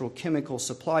agricultural chemical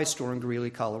supply store in Greeley,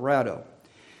 Colorado.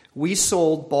 We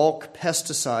sold bulk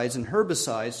pesticides and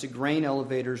herbicides to grain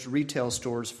elevators, retail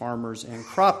stores, farmers, and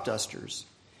crop dusters.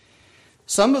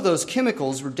 Some of those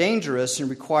chemicals were dangerous and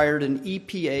required an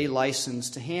EPA license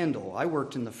to handle. I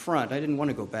worked in the front. I didn't want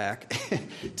to go back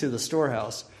to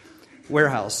the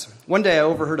warehouse. One day I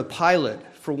overheard a pilot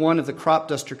for one of the crop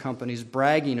duster companies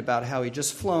bragging about how he'd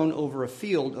just flown over a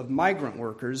field of migrant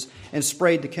workers and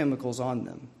sprayed the chemicals on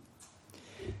them.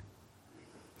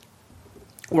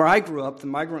 Where I grew up, the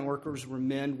migrant workers were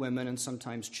men, women, and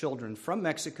sometimes children from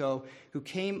Mexico who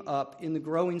came up in the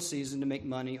growing season to make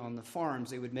money on the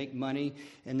farms. They would make money,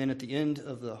 and then at the end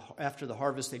of after the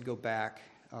harvest, they'd go back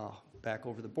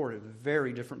over the border. It was a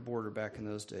very different border back in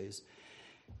those days.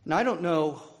 Now, I don't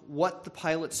know what the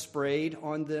pilot sprayed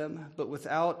on them, but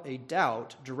without a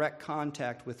doubt, direct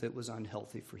contact with it was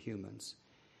unhealthy for humans.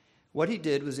 What he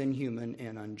did was inhuman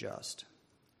and unjust.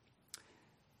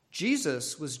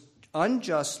 Jesus was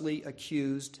unjustly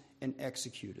accused and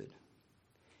executed.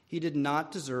 He did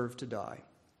not deserve to die.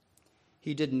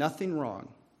 He did nothing wrong.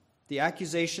 The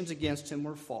accusations against him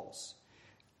were false.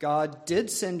 God did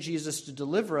send Jesus to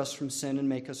deliver us from sin and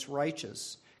make us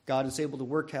righteous. God is able to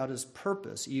work out his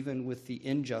purpose, even with the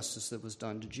injustice that was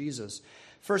done to Jesus.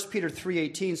 1 Peter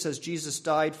 3:18 says, Jesus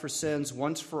died for sins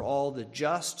once for all, the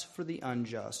just for the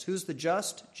unjust. Who's the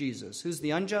just? Jesus. Who's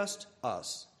the unjust?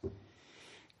 Us.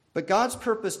 But God's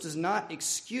purpose does not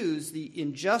excuse the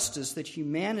injustice that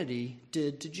humanity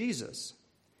did to Jesus.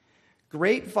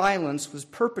 Great violence was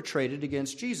perpetrated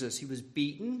against Jesus. He was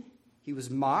beaten, he was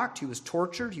mocked, he was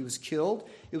tortured, he was killed.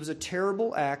 It was a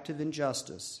terrible act of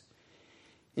injustice.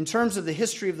 In terms of the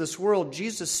history of this world,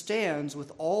 Jesus stands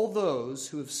with all those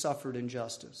who have suffered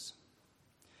injustice.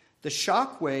 The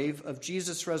shockwave of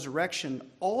Jesus' resurrection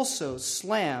also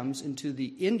slams into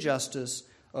the injustice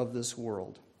of this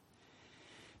world.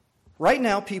 Right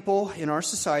now, people in our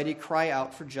society cry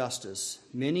out for justice.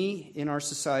 Many in our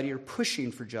society are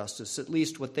pushing for justice, at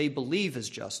least what they believe is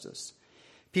justice.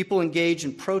 People engage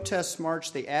in protest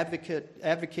march, they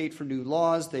advocate for new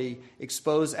laws, they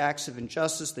expose acts of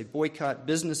injustice, they boycott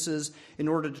businesses in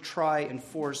order to try and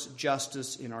force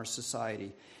justice in our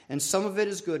society. And some of it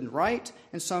is good and right,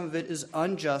 and some of it is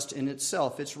unjust in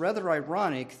itself. It's rather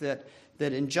ironic that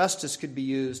injustice could be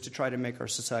used to try to make our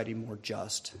society more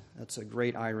just. That's a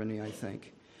great irony, I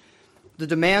think. The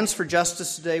demands for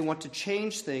justice today want to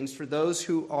change things for those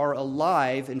who are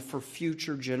alive and for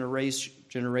future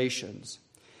generations.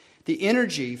 The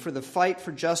energy for the fight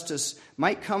for justice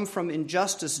might come from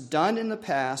injustice done in the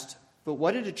past, but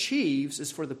what it achieves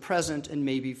is for the present and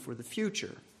maybe for the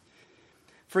future.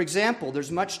 For example,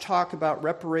 there's much talk about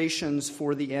reparations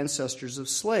for the ancestors of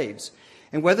slaves.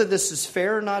 And whether this is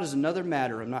fair or not is another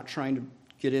matter. I'm not trying to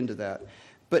get into that.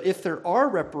 But if there are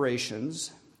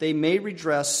reparations, they may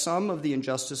redress some of the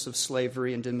injustice of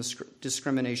slavery and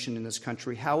discrimination in this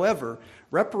country. However,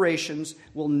 reparations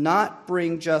will not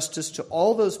bring justice to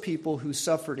all those people who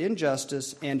suffered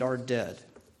injustice and are dead.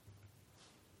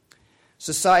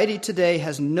 Society today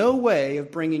has no way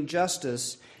of bringing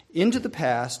justice into the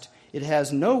past. It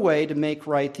has no way to make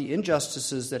right the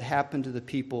injustices that happened to the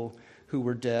people who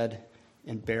were dead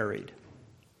and buried.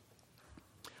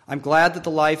 I'm glad that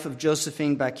the life of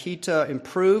Josephine Bakhita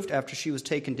improved after she was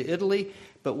taken to Italy,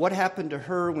 but what happened to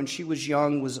her when she was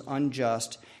young was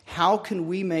unjust. How can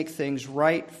we make things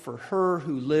right for her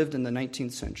who lived in the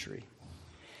 19th century?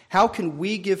 How can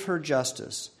we give her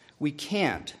justice? We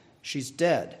can't. She's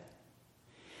dead.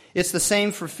 It's the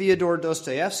same for Fyodor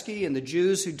Dostoevsky and the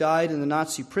Jews who died in the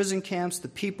Nazi prison camps, the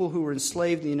people who were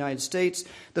enslaved in the United States,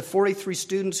 the 43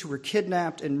 students who were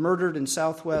kidnapped and murdered in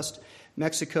Southwest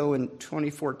Mexico in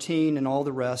 2014, and all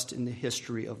the rest in the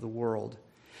history of the world.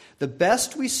 The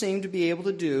best we seem to be able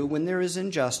to do when there is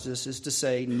injustice is to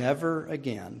say, never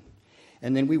again.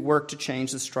 And then we work to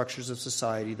change the structures of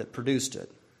society that produced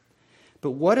it.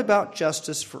 But what about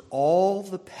justice for all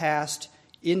the past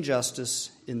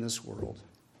injustice in this world?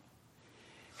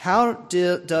 How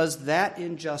does that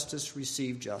injustice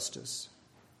receive justice?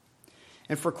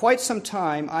 And for quite some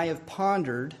time, I have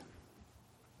pondered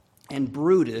and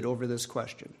brooded over this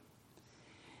question.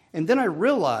 And then I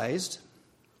realized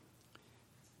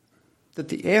that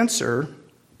the answer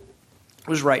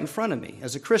was right in front of me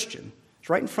as a Christian.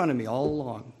 It's right in front of me all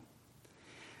along.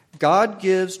 God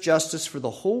gives justice for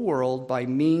the whole world by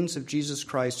means of Jesus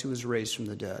Christ, who was raised from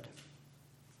the dead.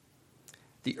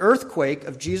 The earthquake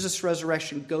of Jesus'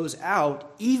 resurrection goes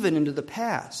out even into the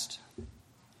past.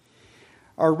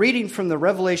 Our reading from the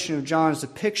Revelation of John is a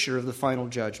picture of the final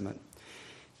judgment.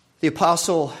 The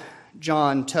Apostle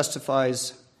Peter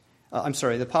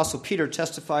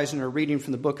testifies in our reading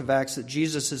from the book of Acts that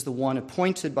Jesus is the one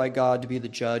appointed by God to be the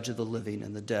judge of the living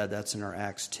and the dead. That's in our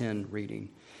Acts 10 reading.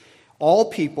 All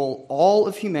people, all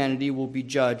of humanity will be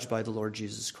judged by the Lord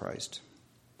Jesus Christ.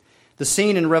 The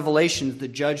scene in Revelation is the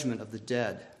judgment of the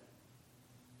dead.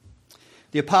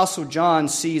 The Apostle John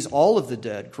sees all of the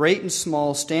dead, great and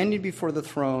small, standing before the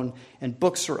throne, and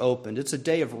books are opened. It's a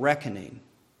day of reckoning.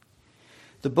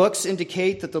 The books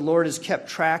indicate that the Lord has kept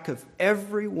track of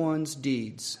everyone's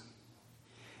deeds.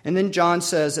 And then John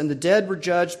says, and the dead were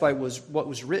judged by what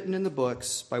was written in the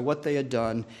books, by what they had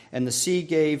done, and the sea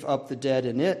gave up the dead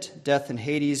in it, death and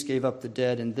Hades gave up the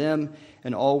dead in them,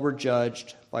 and all were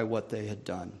judged by what they had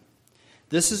done.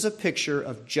 This is a picture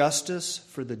of justice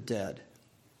for the dead.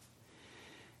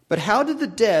 But how did the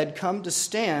dead come to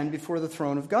stand before the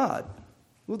throne of God?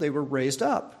 Well, they were raised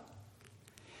up.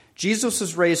 Jesus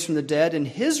was raised from the dead, and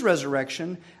his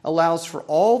resurrection allows for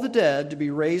all the dead to be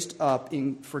raised up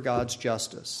for God's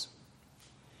justice.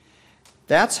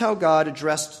 That's how God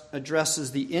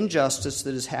addresses the injustice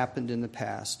that has happened in the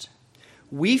past.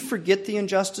 We forget the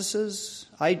injustices.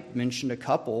 I mentioned a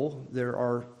couple. There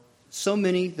are so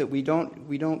many that we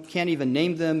can't even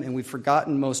name them, and we've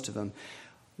forgotten most of them.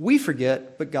 We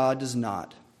forget, but God does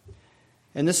not.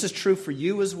 And this is true for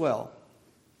you as well.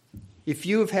 If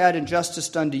you have had injustice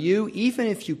done to you, even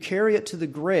if you carry it to the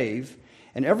grave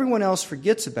and everyone else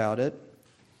forgets about it,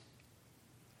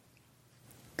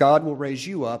 God will raise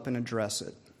you up and address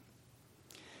it.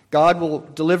 God will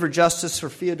deliver justice for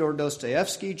Fyodor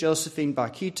Dostoevsky, Josephine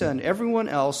Bakhita, and everyone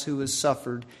else who has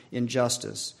suffered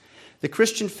injustice. The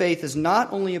Christian faith is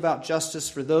not only about justice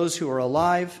for those who are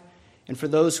alive and for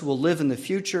those who will live in the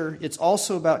future, it's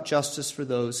also about justice for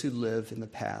those who live in the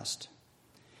past.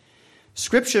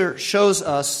 Scripture shows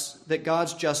us that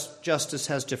God's justice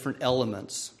has different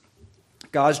elements.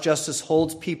 God's justice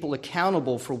holds people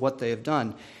accountable for what they have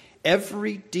done.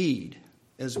 Every deed,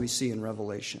 as we see in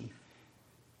Revelation.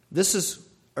 This is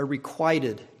a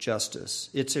requited justice.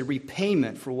 It's a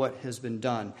repayment for what has been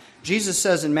done. Jesus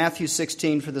says in Matthew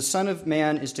 16, "For the Son of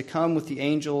Man is to come with the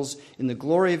angels in the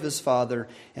glory of his Father,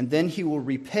 and then he will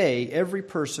repay every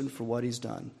person for what he's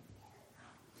done."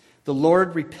 The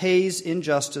Lord repays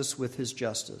injustice with his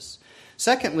justice.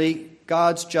 Secondly,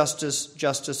 God's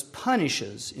justice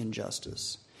punishes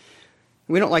injustice.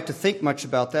 We don't like to think much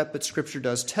about that, but Scripture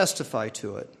does testify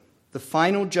to it. The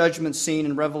final judgment scene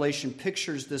in Revelation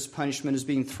pictures this punishment as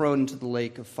being thrown into the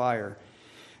lake of fire.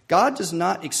 God does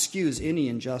not excuse any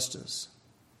injustice.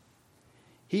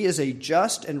 He is a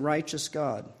just and righteous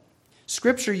God.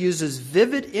 Scripture uses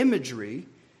vivid imagery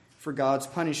for God's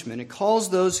punishment. It calls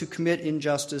those who commit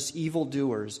injustice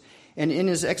evildoers. And in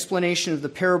his explanation of the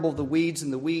parable of the weeds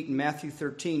and the wheat in Matthew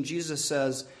 13, Jesus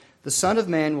says, "The Son of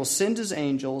Man will send his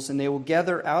angels, and they will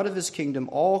gather out of his kingdom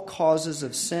all causes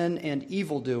of sin and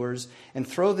evildoers, and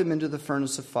throw them into the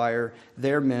furnace of fire.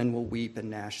 There men will weep and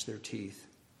gnash their teeth."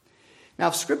 Now,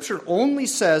 if Scripture only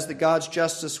says that God's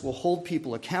justice will hold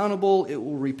people accountable, it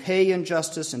will repay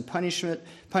injustice and punish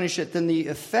it, then the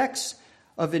effects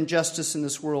of injustice in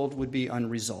this world would be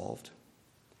unresolved.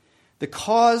 The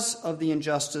cause of the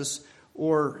injustice,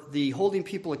 or the holding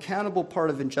people accountable part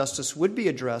of injustice, would be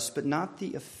addressed, but not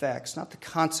the effects, not the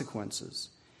consequences.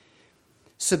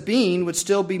 Sabine would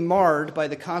still be marred by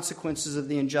the consequences of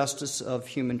the injustice of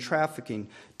human trafficking.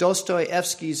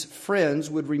 Dostoevsky's friends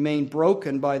would remain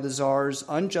broken by the Tsar's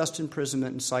unjust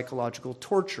imprisonment and psychological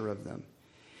torture of them.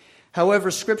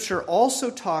 However, Scripture also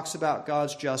talks about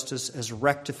God's justice as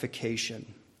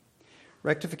rectification.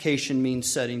 Rectification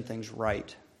means setting things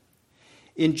right.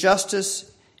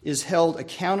 Injustice is held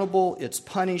accountable, it's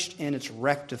punished, and it's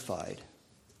rectified.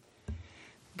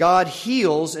 God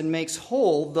heals and makes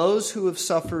whole those who have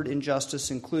suffered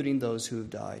injustice, including those who have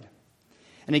died.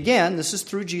 And again, this is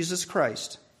through Jesus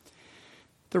Christ.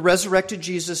 The resurrected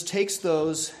Jesus takes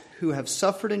those who have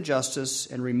suffered injustice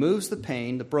and removes the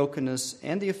pain, the brokenness,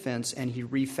 and the offense, and he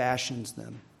refashions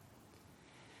them.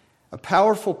 A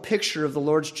powerful picture of the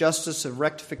Lord's justice of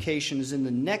rectification is in the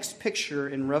next picture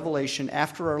in Revelation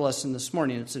after our lesson this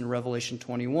morning. It's in Revelation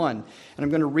 21. And I'm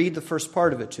going to read the first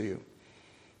part of it to you.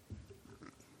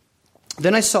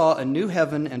 "Then I saw a new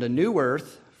heaven and a new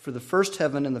earth, for the first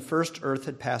heaven and the first earth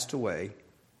had passed away,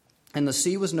 and the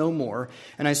sea was no more.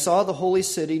 And I saw the holy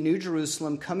city, New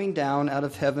Jerusalem, coming down out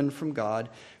of heaven from God,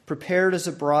 prepared as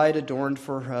a bride adorned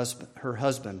for her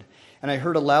husband. And I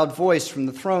heard a loud voice from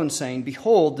the throne saying,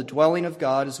 'Behold, the dwelling of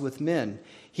God is with men.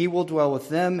 He will dwell with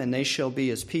them, and they shall be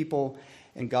his people,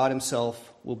 and God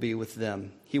himself will be with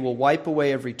them. He will wipe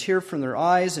away every tear from their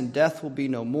eyes, and death will be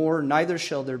no more. Neither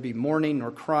shall there be mourning,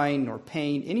 nor crying, nor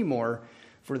pain any more,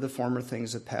 for the former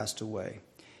things have passed away.'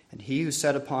 And he who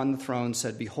sat upon the throne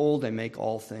said, 'Behold, I make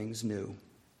all things new.'"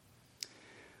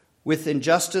 With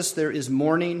injustice there is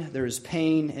mourning, there is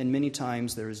pain, and many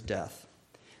times there is death.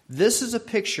 This is a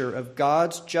picture of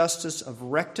God's justice of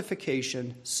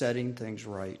rectification, setting things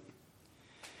right.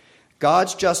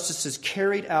 God's justice is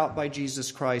carried out by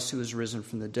Jesus Christ, who is risen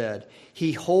from the dead.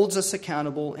 He holds us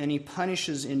accountable and he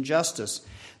punishes injustice.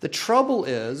 The trouble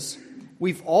is,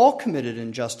 we've all committed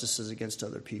injustices against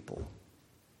other people.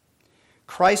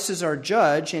 Christ is our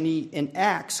judge and he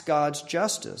enacts God's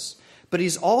justice, but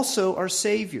he's also our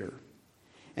Savior.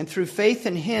 And through faith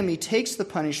in him, he takes the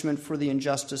punishment for the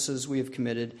injustices we have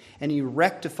committed and he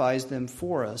rectifies them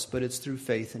for us, but it's through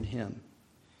faith in him.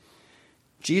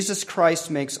 Jesus Christ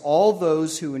makes all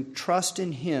those who trust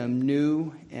in him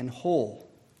new and whole.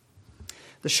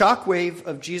 The shockwave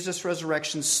of Jesus'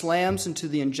 resurrection slams into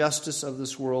the injustice of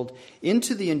this world,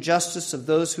 into the injustice of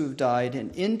those who have died,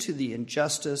 and into the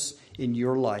injustice in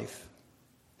your life.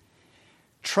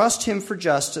 Trust him for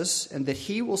justice and that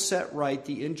he will set right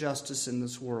the injustice in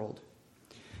this world.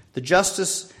 The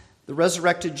justice the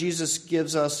resurrected Jesus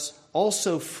gives us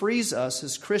also frees us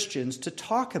as Christians to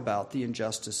talk about the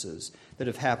injustices that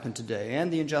have happened today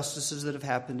and the injustices that have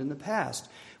happened in the past.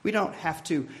 We don't have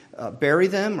to bury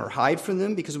them or hide from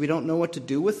them because we don't know what to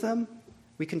do with them.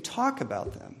 We can talk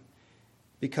about them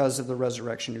because of the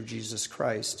resurrection of Jesus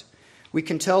Christ. We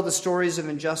can tell the stories of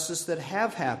injustice that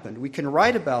have happened. We can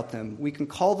write about them. We can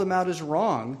call them out as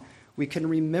wrong. We can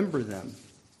remember them.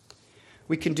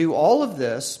 We can do all of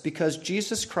this because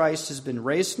Jesus Christ has been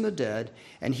raised from the dead,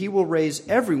 and he will raise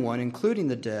everyone, including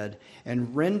the dead,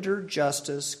 and render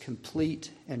justice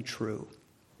complete and true.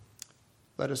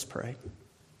 Let us pray.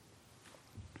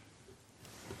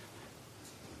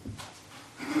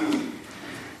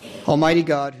 Almighty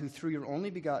God, who through your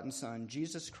only begotten Son,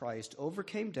 Jesus Christ,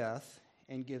 overcame death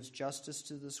and gives justice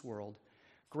to this world,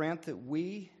 grant that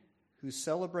we, who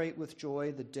celebrate with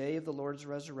joy the day of the Lord's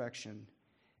resurrection,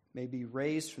 may be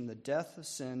raised from the death of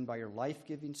sin by your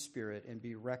life-giving Spirit and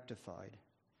be rectified.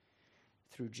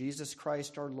 Through Jesus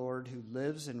Christ our Lord, who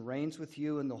lives and reigns with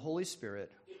you in the Holy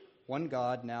Spirit, one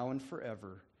God, now and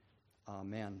forever.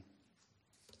 Amen.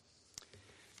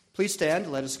 Please stand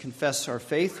and let us confess our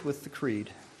faith with the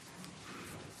Creed.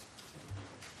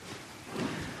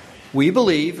 We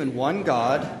believe in one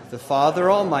God, the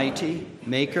Father Almighty,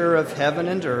 maker of heaven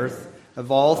and earth, of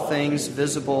all things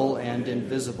visible and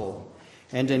invisible,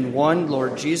 and in one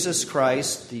Lord Jesus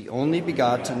Christ, the only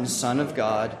begotten Son of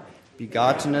God,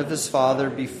 begotten of his Father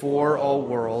before all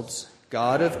worlds,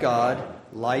 God of God,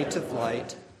 light of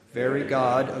light, very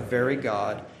God of very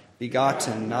God,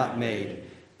 begotten, not made,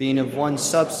 being of one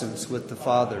substance with the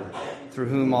Father, through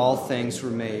whom all things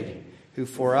were made, who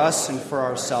for us and for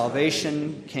our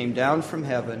salvation came down from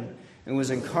heaven and was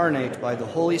incarnate by the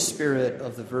Holy Spirit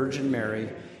of the Virgin Mary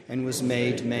and was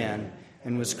made man,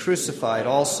 and was crucified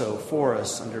also for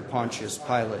us under Pontius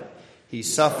Pilate. He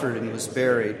suffered and was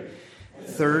buried.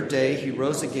 Third day he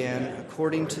rose again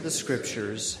according to the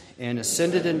Scriptures and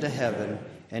ascended into heaven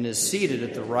and is seated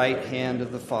at the right hand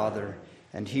of the Father.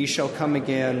 And he shall come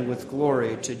again with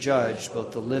glory to judge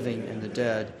both the living and the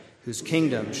dead, whose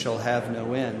kingdom shall have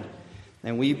no end.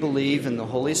 And we believe in the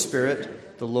Holy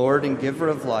Spirit, the Lord and giver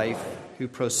of life, who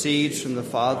proceeds from the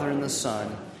Father and the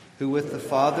Son, who with the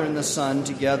Father and the Son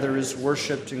together is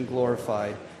worshipped and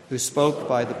glorified, who spoke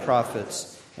by the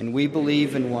prophets. And we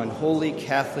believe in one holy,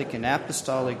 Catholic, and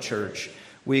apostolic church.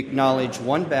 We acknowledge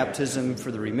one baptism for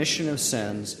the remission of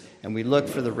sins, and we look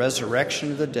for the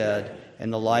resurrection of the dead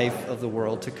and the life of the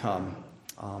world to come.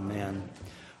 Amen.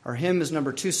 Our hymn is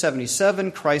number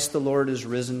 277, Christ the Lord is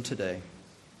risen today.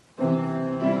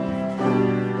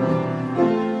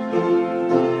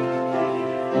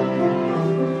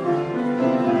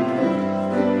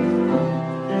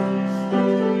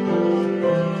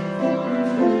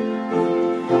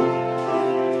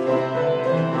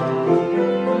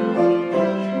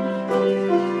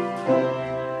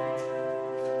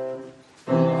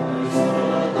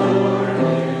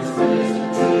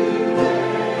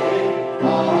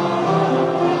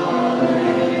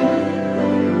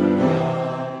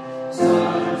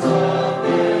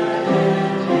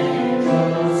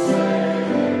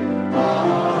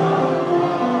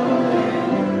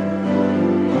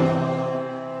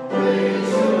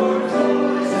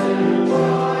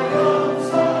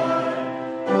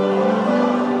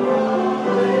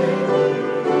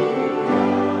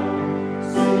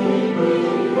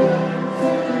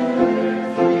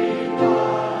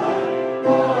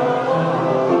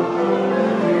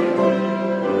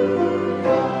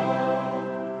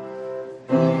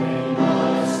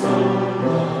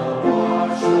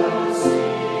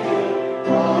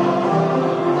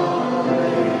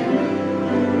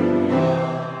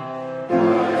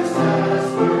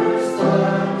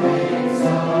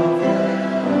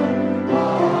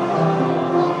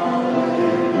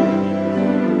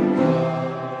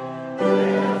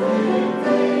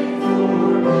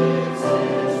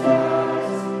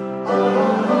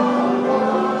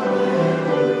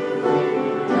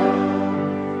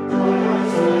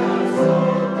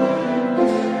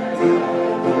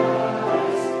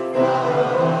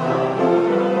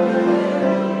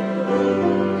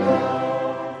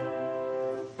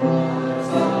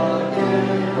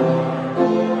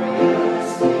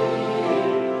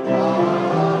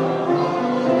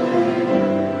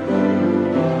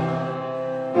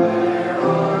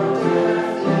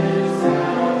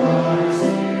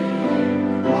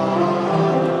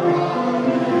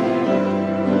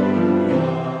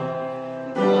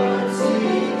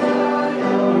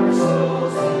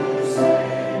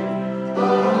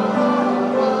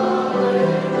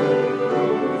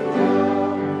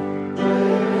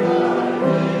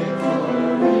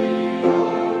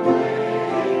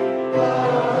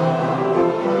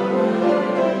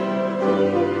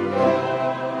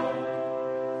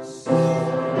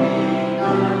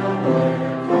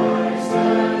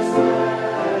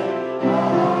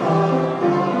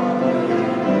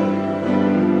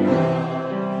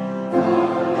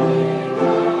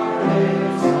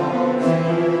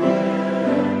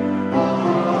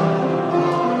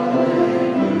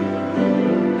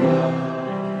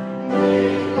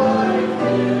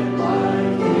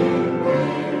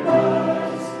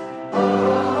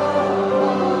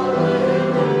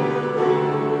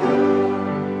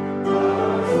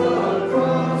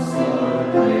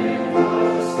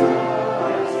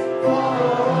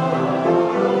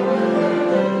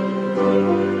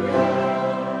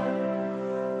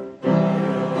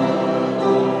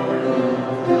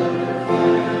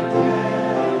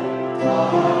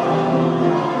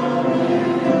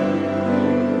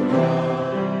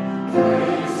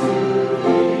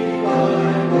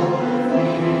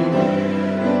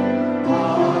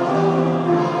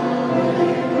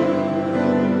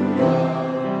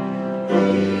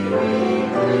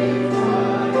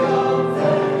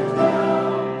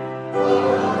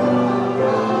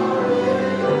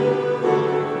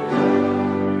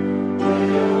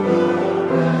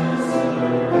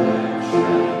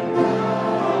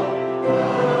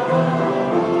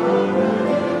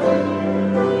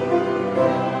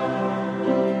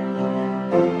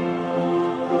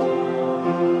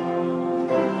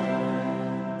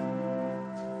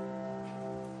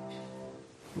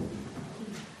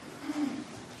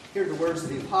 Hear the words of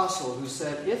the apostle who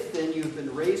said, "If then you have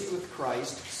been raised with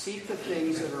Christ, seek the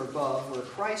things that are above, where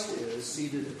Christ is,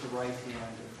 seated at the right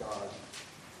hand of God."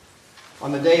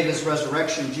 On the day of his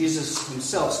resurrection, Jesus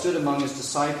himself stood among his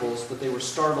disciples, but they were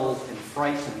startled and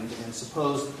frightened and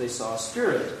supposed that they saw a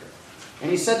spirit.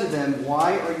 And he said to them,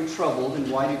 "Why are you troubled,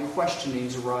 and why do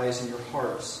questionings arise in your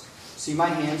hearts? See my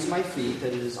hands and my feet,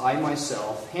 that it is I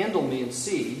myself. Handle me and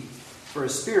see, for a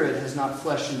spirit has not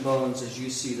flesh and bones as you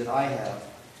see that I have."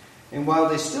 And while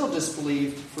they still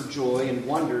disbelieved for joy and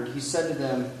wondered, he said to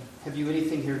them, "Have you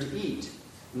anything here to eat?"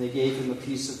 And they gave him a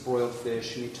piece of broiled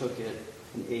fish, and he took it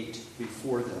and ate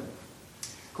before them.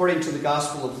 According to the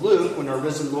Gospel of Luke, when our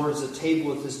risen Lord was at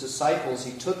table with his disciples,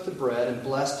 he took the bread and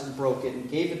blessed and broke it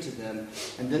and gave it to them,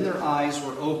 and then their eyes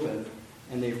were opened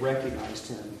and they recognized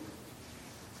him.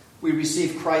 We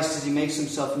receive Christ as he makes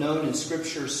himself known in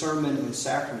Scripture, sermon, and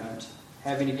sacrament.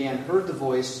 Having again heard the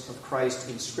voice of Christ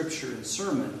in Scripture and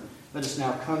sermon, let us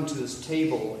now come to his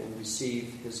table and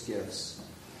receive his gifts.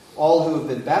 All who have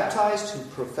been baptized, who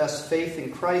profess faith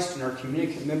in Christ and are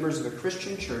communicant members of a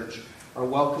Christian church, are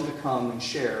welcome to come and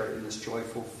share in this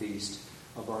joyful feast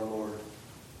of our Lord.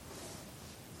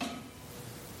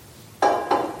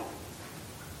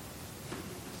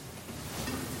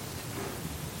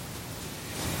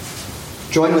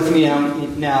 Join with me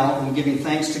now in giving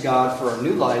thanks to God for our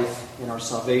new life and our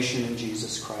salvation in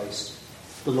Jesus Christ.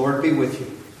 The Lord be with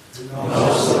you. And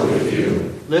also with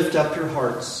you. Lift up your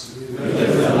hearts.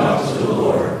 Lift them up to the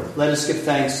Lord. Let us give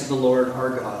thanks to the Lord our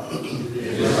God. It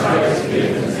is right to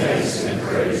give him thanks and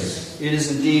praise. It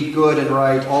is indeed good and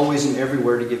right, always and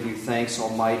everywhere, to give you thanks,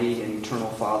 Almighty and Eternal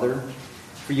Father.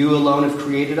 For you alone have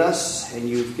created us, and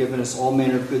you have given us all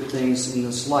manner of good things in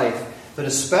this life. But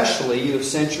especially you have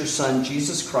sent your Son,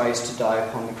 Jesus Christ, to die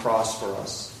upon the cross for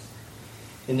us.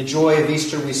 In the joy of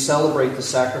Easter, we celebrate the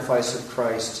sacrifice of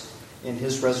Christ in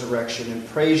his resurrection and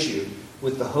praise you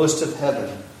with the host of heaven,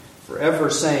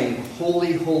 forever saying,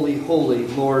 "Holy, holy, holy,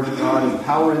 Lord God in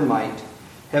power and might.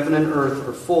 Heaven and earth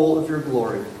are full of your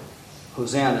glory.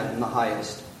 Hosanna in the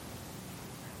highest."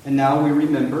 And now we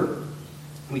remember,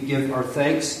 we give our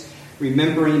thanks,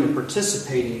 remembering and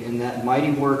participating in that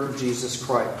mighty work of Jesus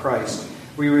Christ.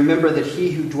 We remember that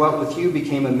he who dwelt with you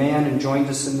became a man and joined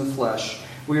us in the flesh.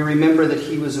 We remember that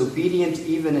he was obedient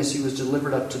even as he was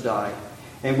delivered up to die.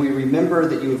 And we remember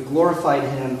that you have glorified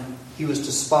him. He was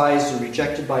despised and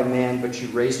rejected by man, but you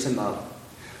raised him up.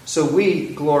 So we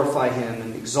glorify him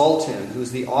and exalt him, who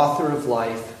is the author of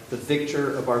life, the victor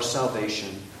of our salvation.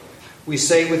 We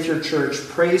say with your church,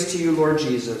 "Praise to you, Lord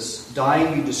Jesus.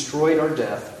 Dying, you destroyed our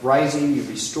death. Rising, you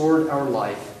restored our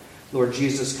life. Lord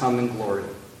Jesus, come in glory."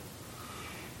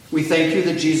 We thank you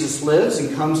that Jesus lives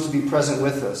and comes to be present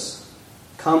with us.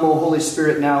 Come, O Holy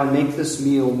Spirit, now and make this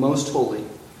meal most holy.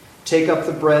 Take up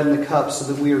the bread and the cup so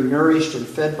that we are nourished and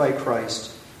fed by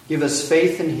Christ. Give us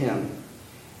faith in him.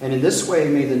 And in this way,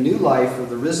 may the new life of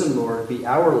the risen Lord be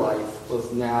our life,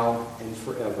 both now and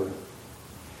forever.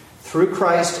 Through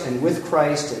Christ and with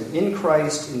Christ and in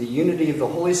Christ, in the unity of the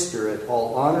Holy Spirit,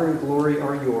 all honor and glory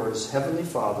are yours, Heavenly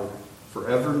Father,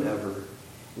 forever and ever.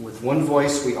 And with one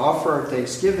voice we offer our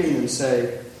thanksgiving and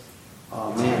say,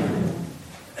 Amen.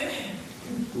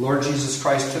 The Lord Jesus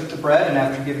Christ took the bread, and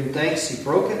after giving thanks, he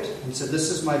broke it and said, "This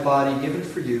is my body given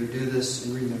for you. Do this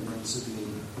in remembrance of me."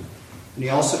 And he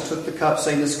also took the cup,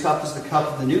 saying, "This cup is the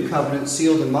cup of the new covenant,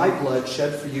 sealed in my blood,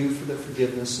 shed for you for the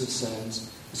forgiveness of sins.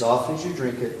 As often as you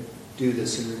drink it, do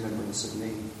this in remembrance of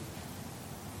me."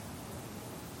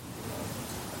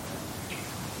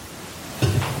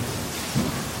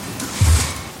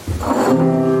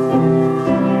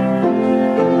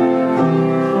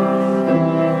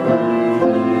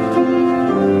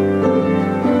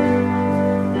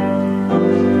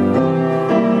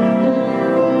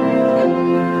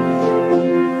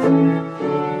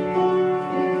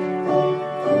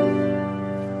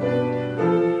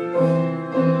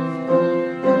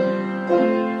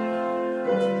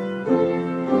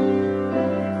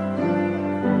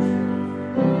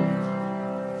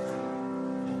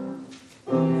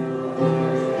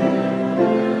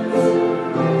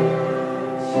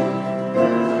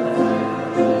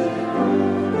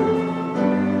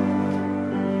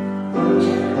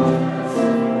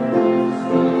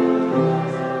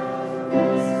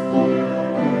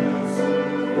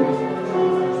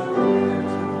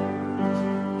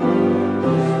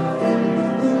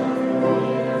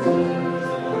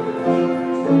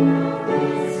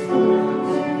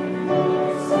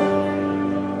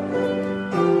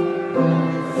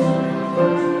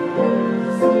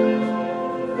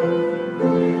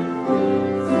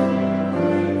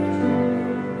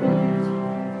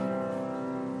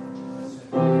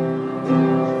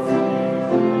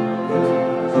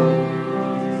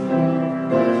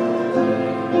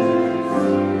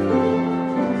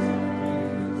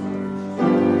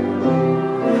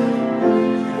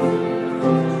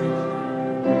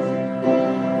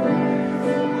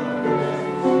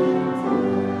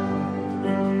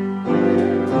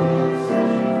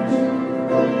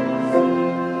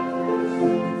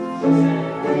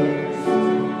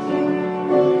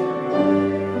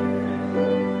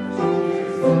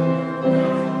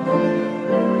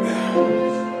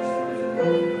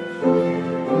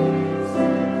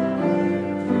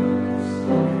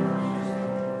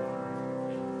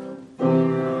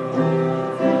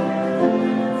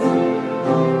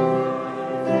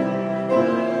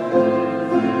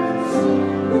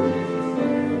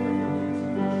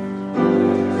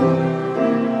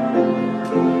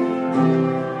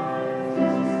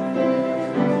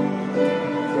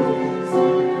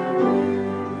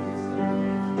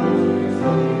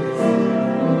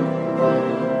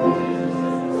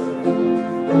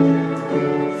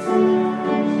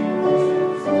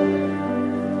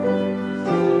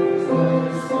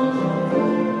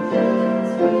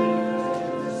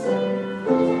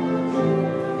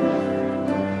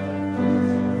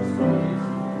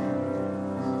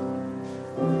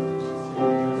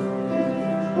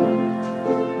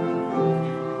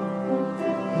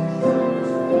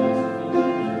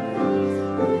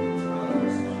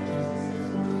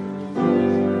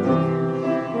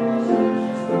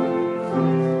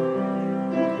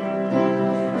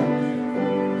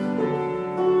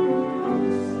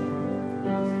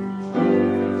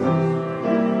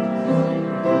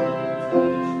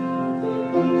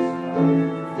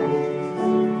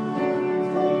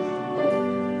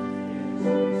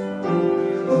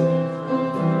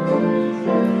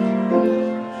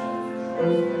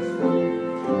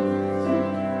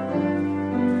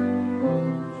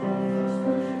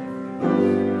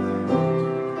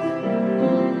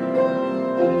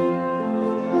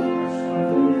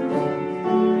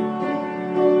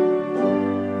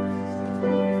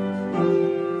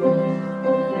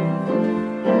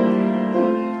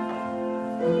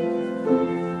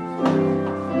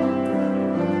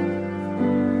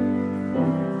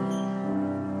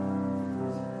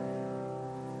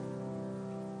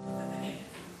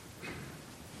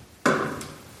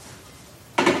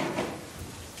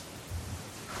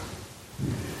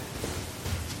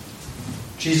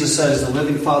 Jesus says, the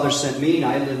living Father sent me, and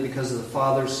I live because of the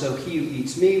Father, so he who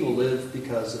eats me will live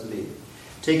because of me.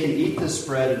 Take and eat this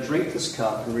bread and drink this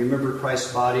cup, and remember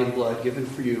Christ's body and blood given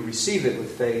for you. Receive it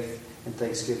with faith and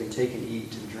thanksgiving. Take and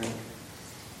eat and drink.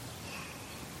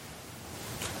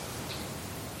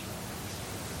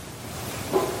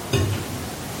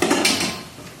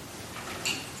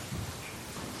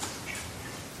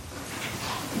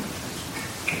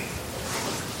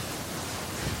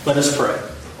 Let us pray.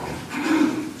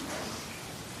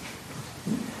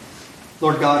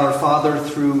 Lord God, our Father,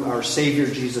 through our Savior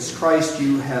Jesus Christ,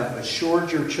 you have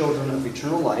assured your children of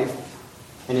eternal life,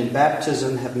 and in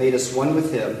baptism have made us one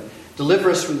with him.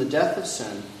 Deliver us from the death of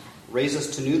sin. Raise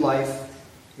us to new life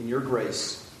in your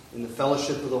grace, in the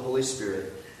fellowship of the Holy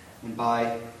Spirit, and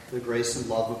by the grace and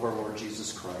love of our Lord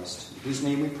Jesus Christ, in whose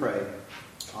name we pray.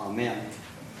 Amen.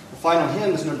 The final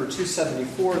hymn is number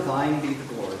 274, Thine Be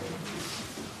the Glory.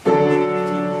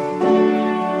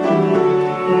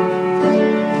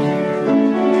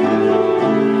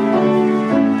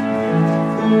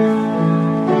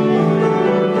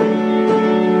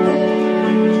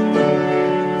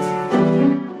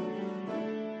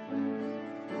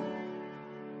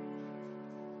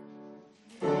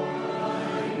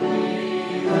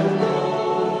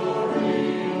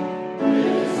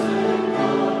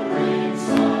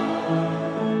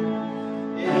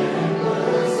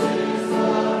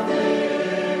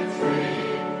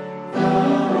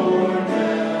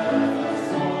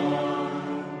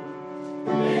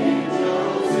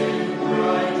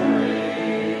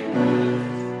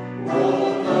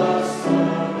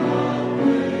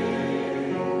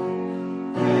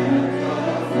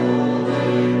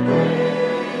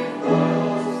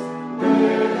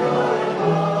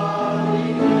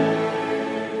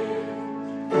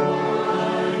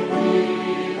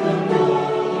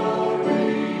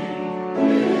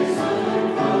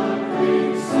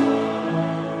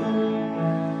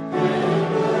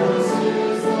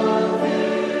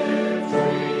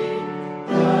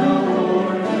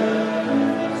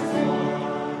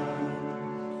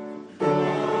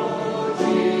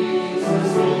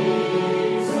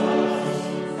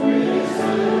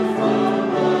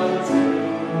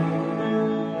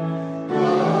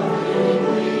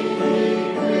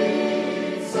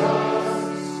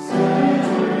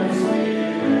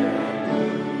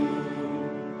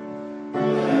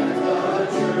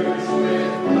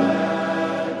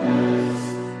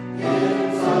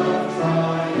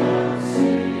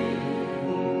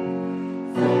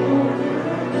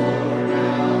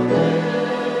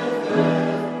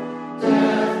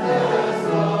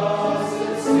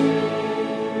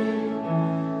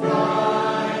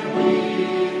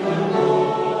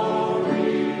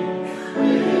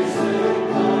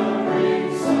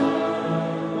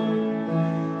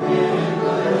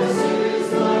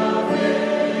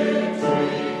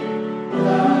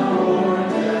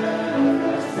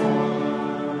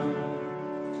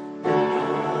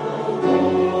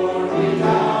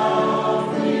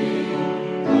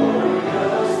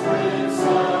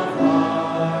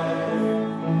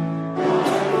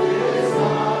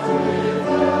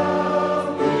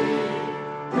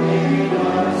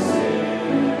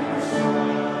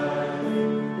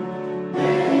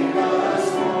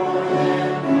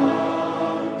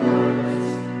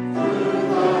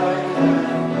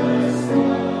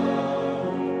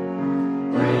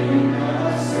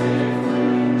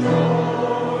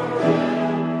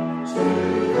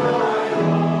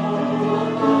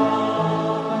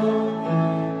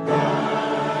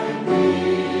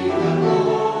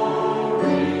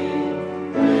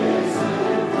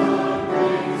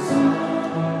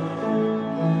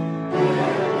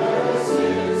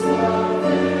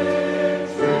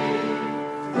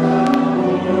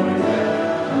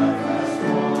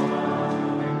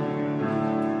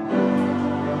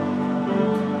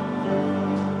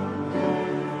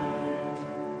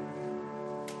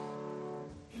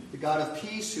 God of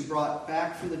peace, who brought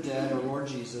back from the dead our Lord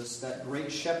Jesus, that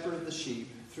great shepherd of the sheep,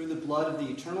 through the blood of the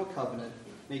eternal covenant,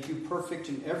 make you perfect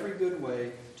in every good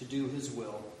way to do his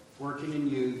will, working in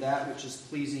you that which is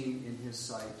pleasing in his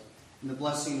sight. And the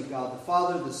blessing of God the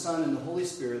Father, the Son, and the Holy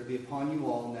Spirit be upon you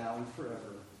all now and forever.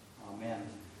 Amen.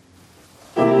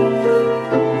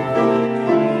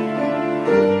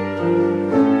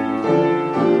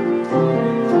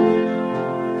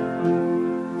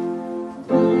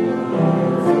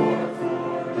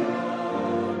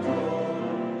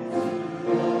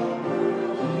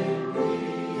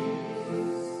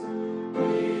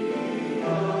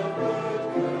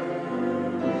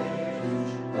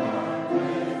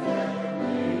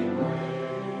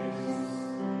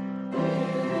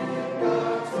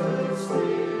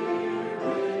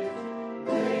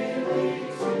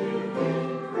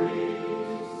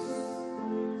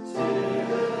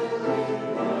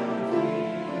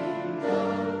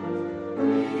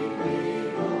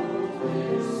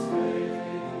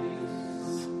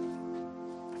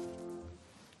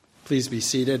 Please be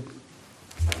seated.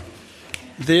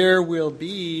 There will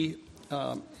be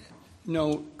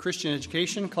no Christian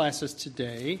education classes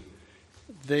today.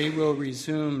 They will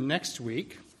resume next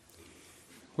week,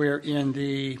 where in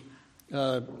the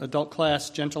adult class,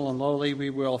 Gentle and Lowly, we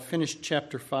will finish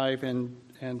Chapter 5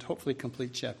 and hopefully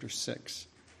complete Chapter 6.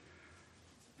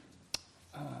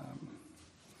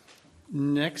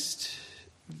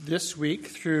 This week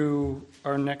through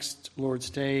our next Lord's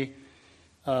Day,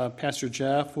 Pastor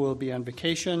Jeff will be on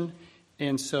vacation,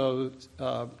 and so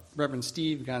Reverend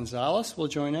Steve Gonzalez will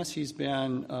join us. He's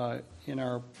been in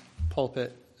our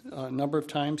pulpit a number of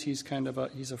times. He's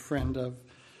a friend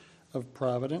of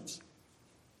Providence.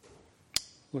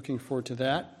 Looking forward to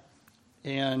that.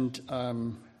 And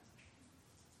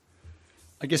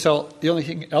I guess the only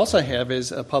thing else I have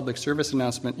is a public service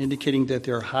announcement indicating that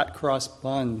there are hot cross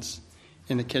buns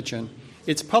in the kitchen.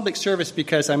 It's public service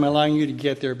because I'm allowing you to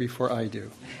get there before I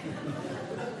do.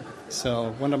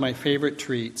 So, one of my favorite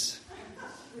treats.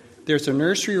 There's a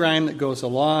nursery rhyme that goes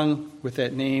along with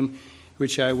that name,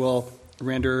 which I will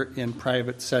render in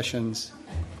private sessions.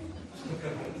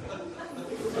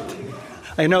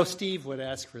 I know Steve would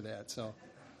ask for that, so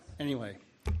anyway,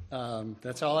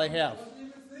 that's all I have.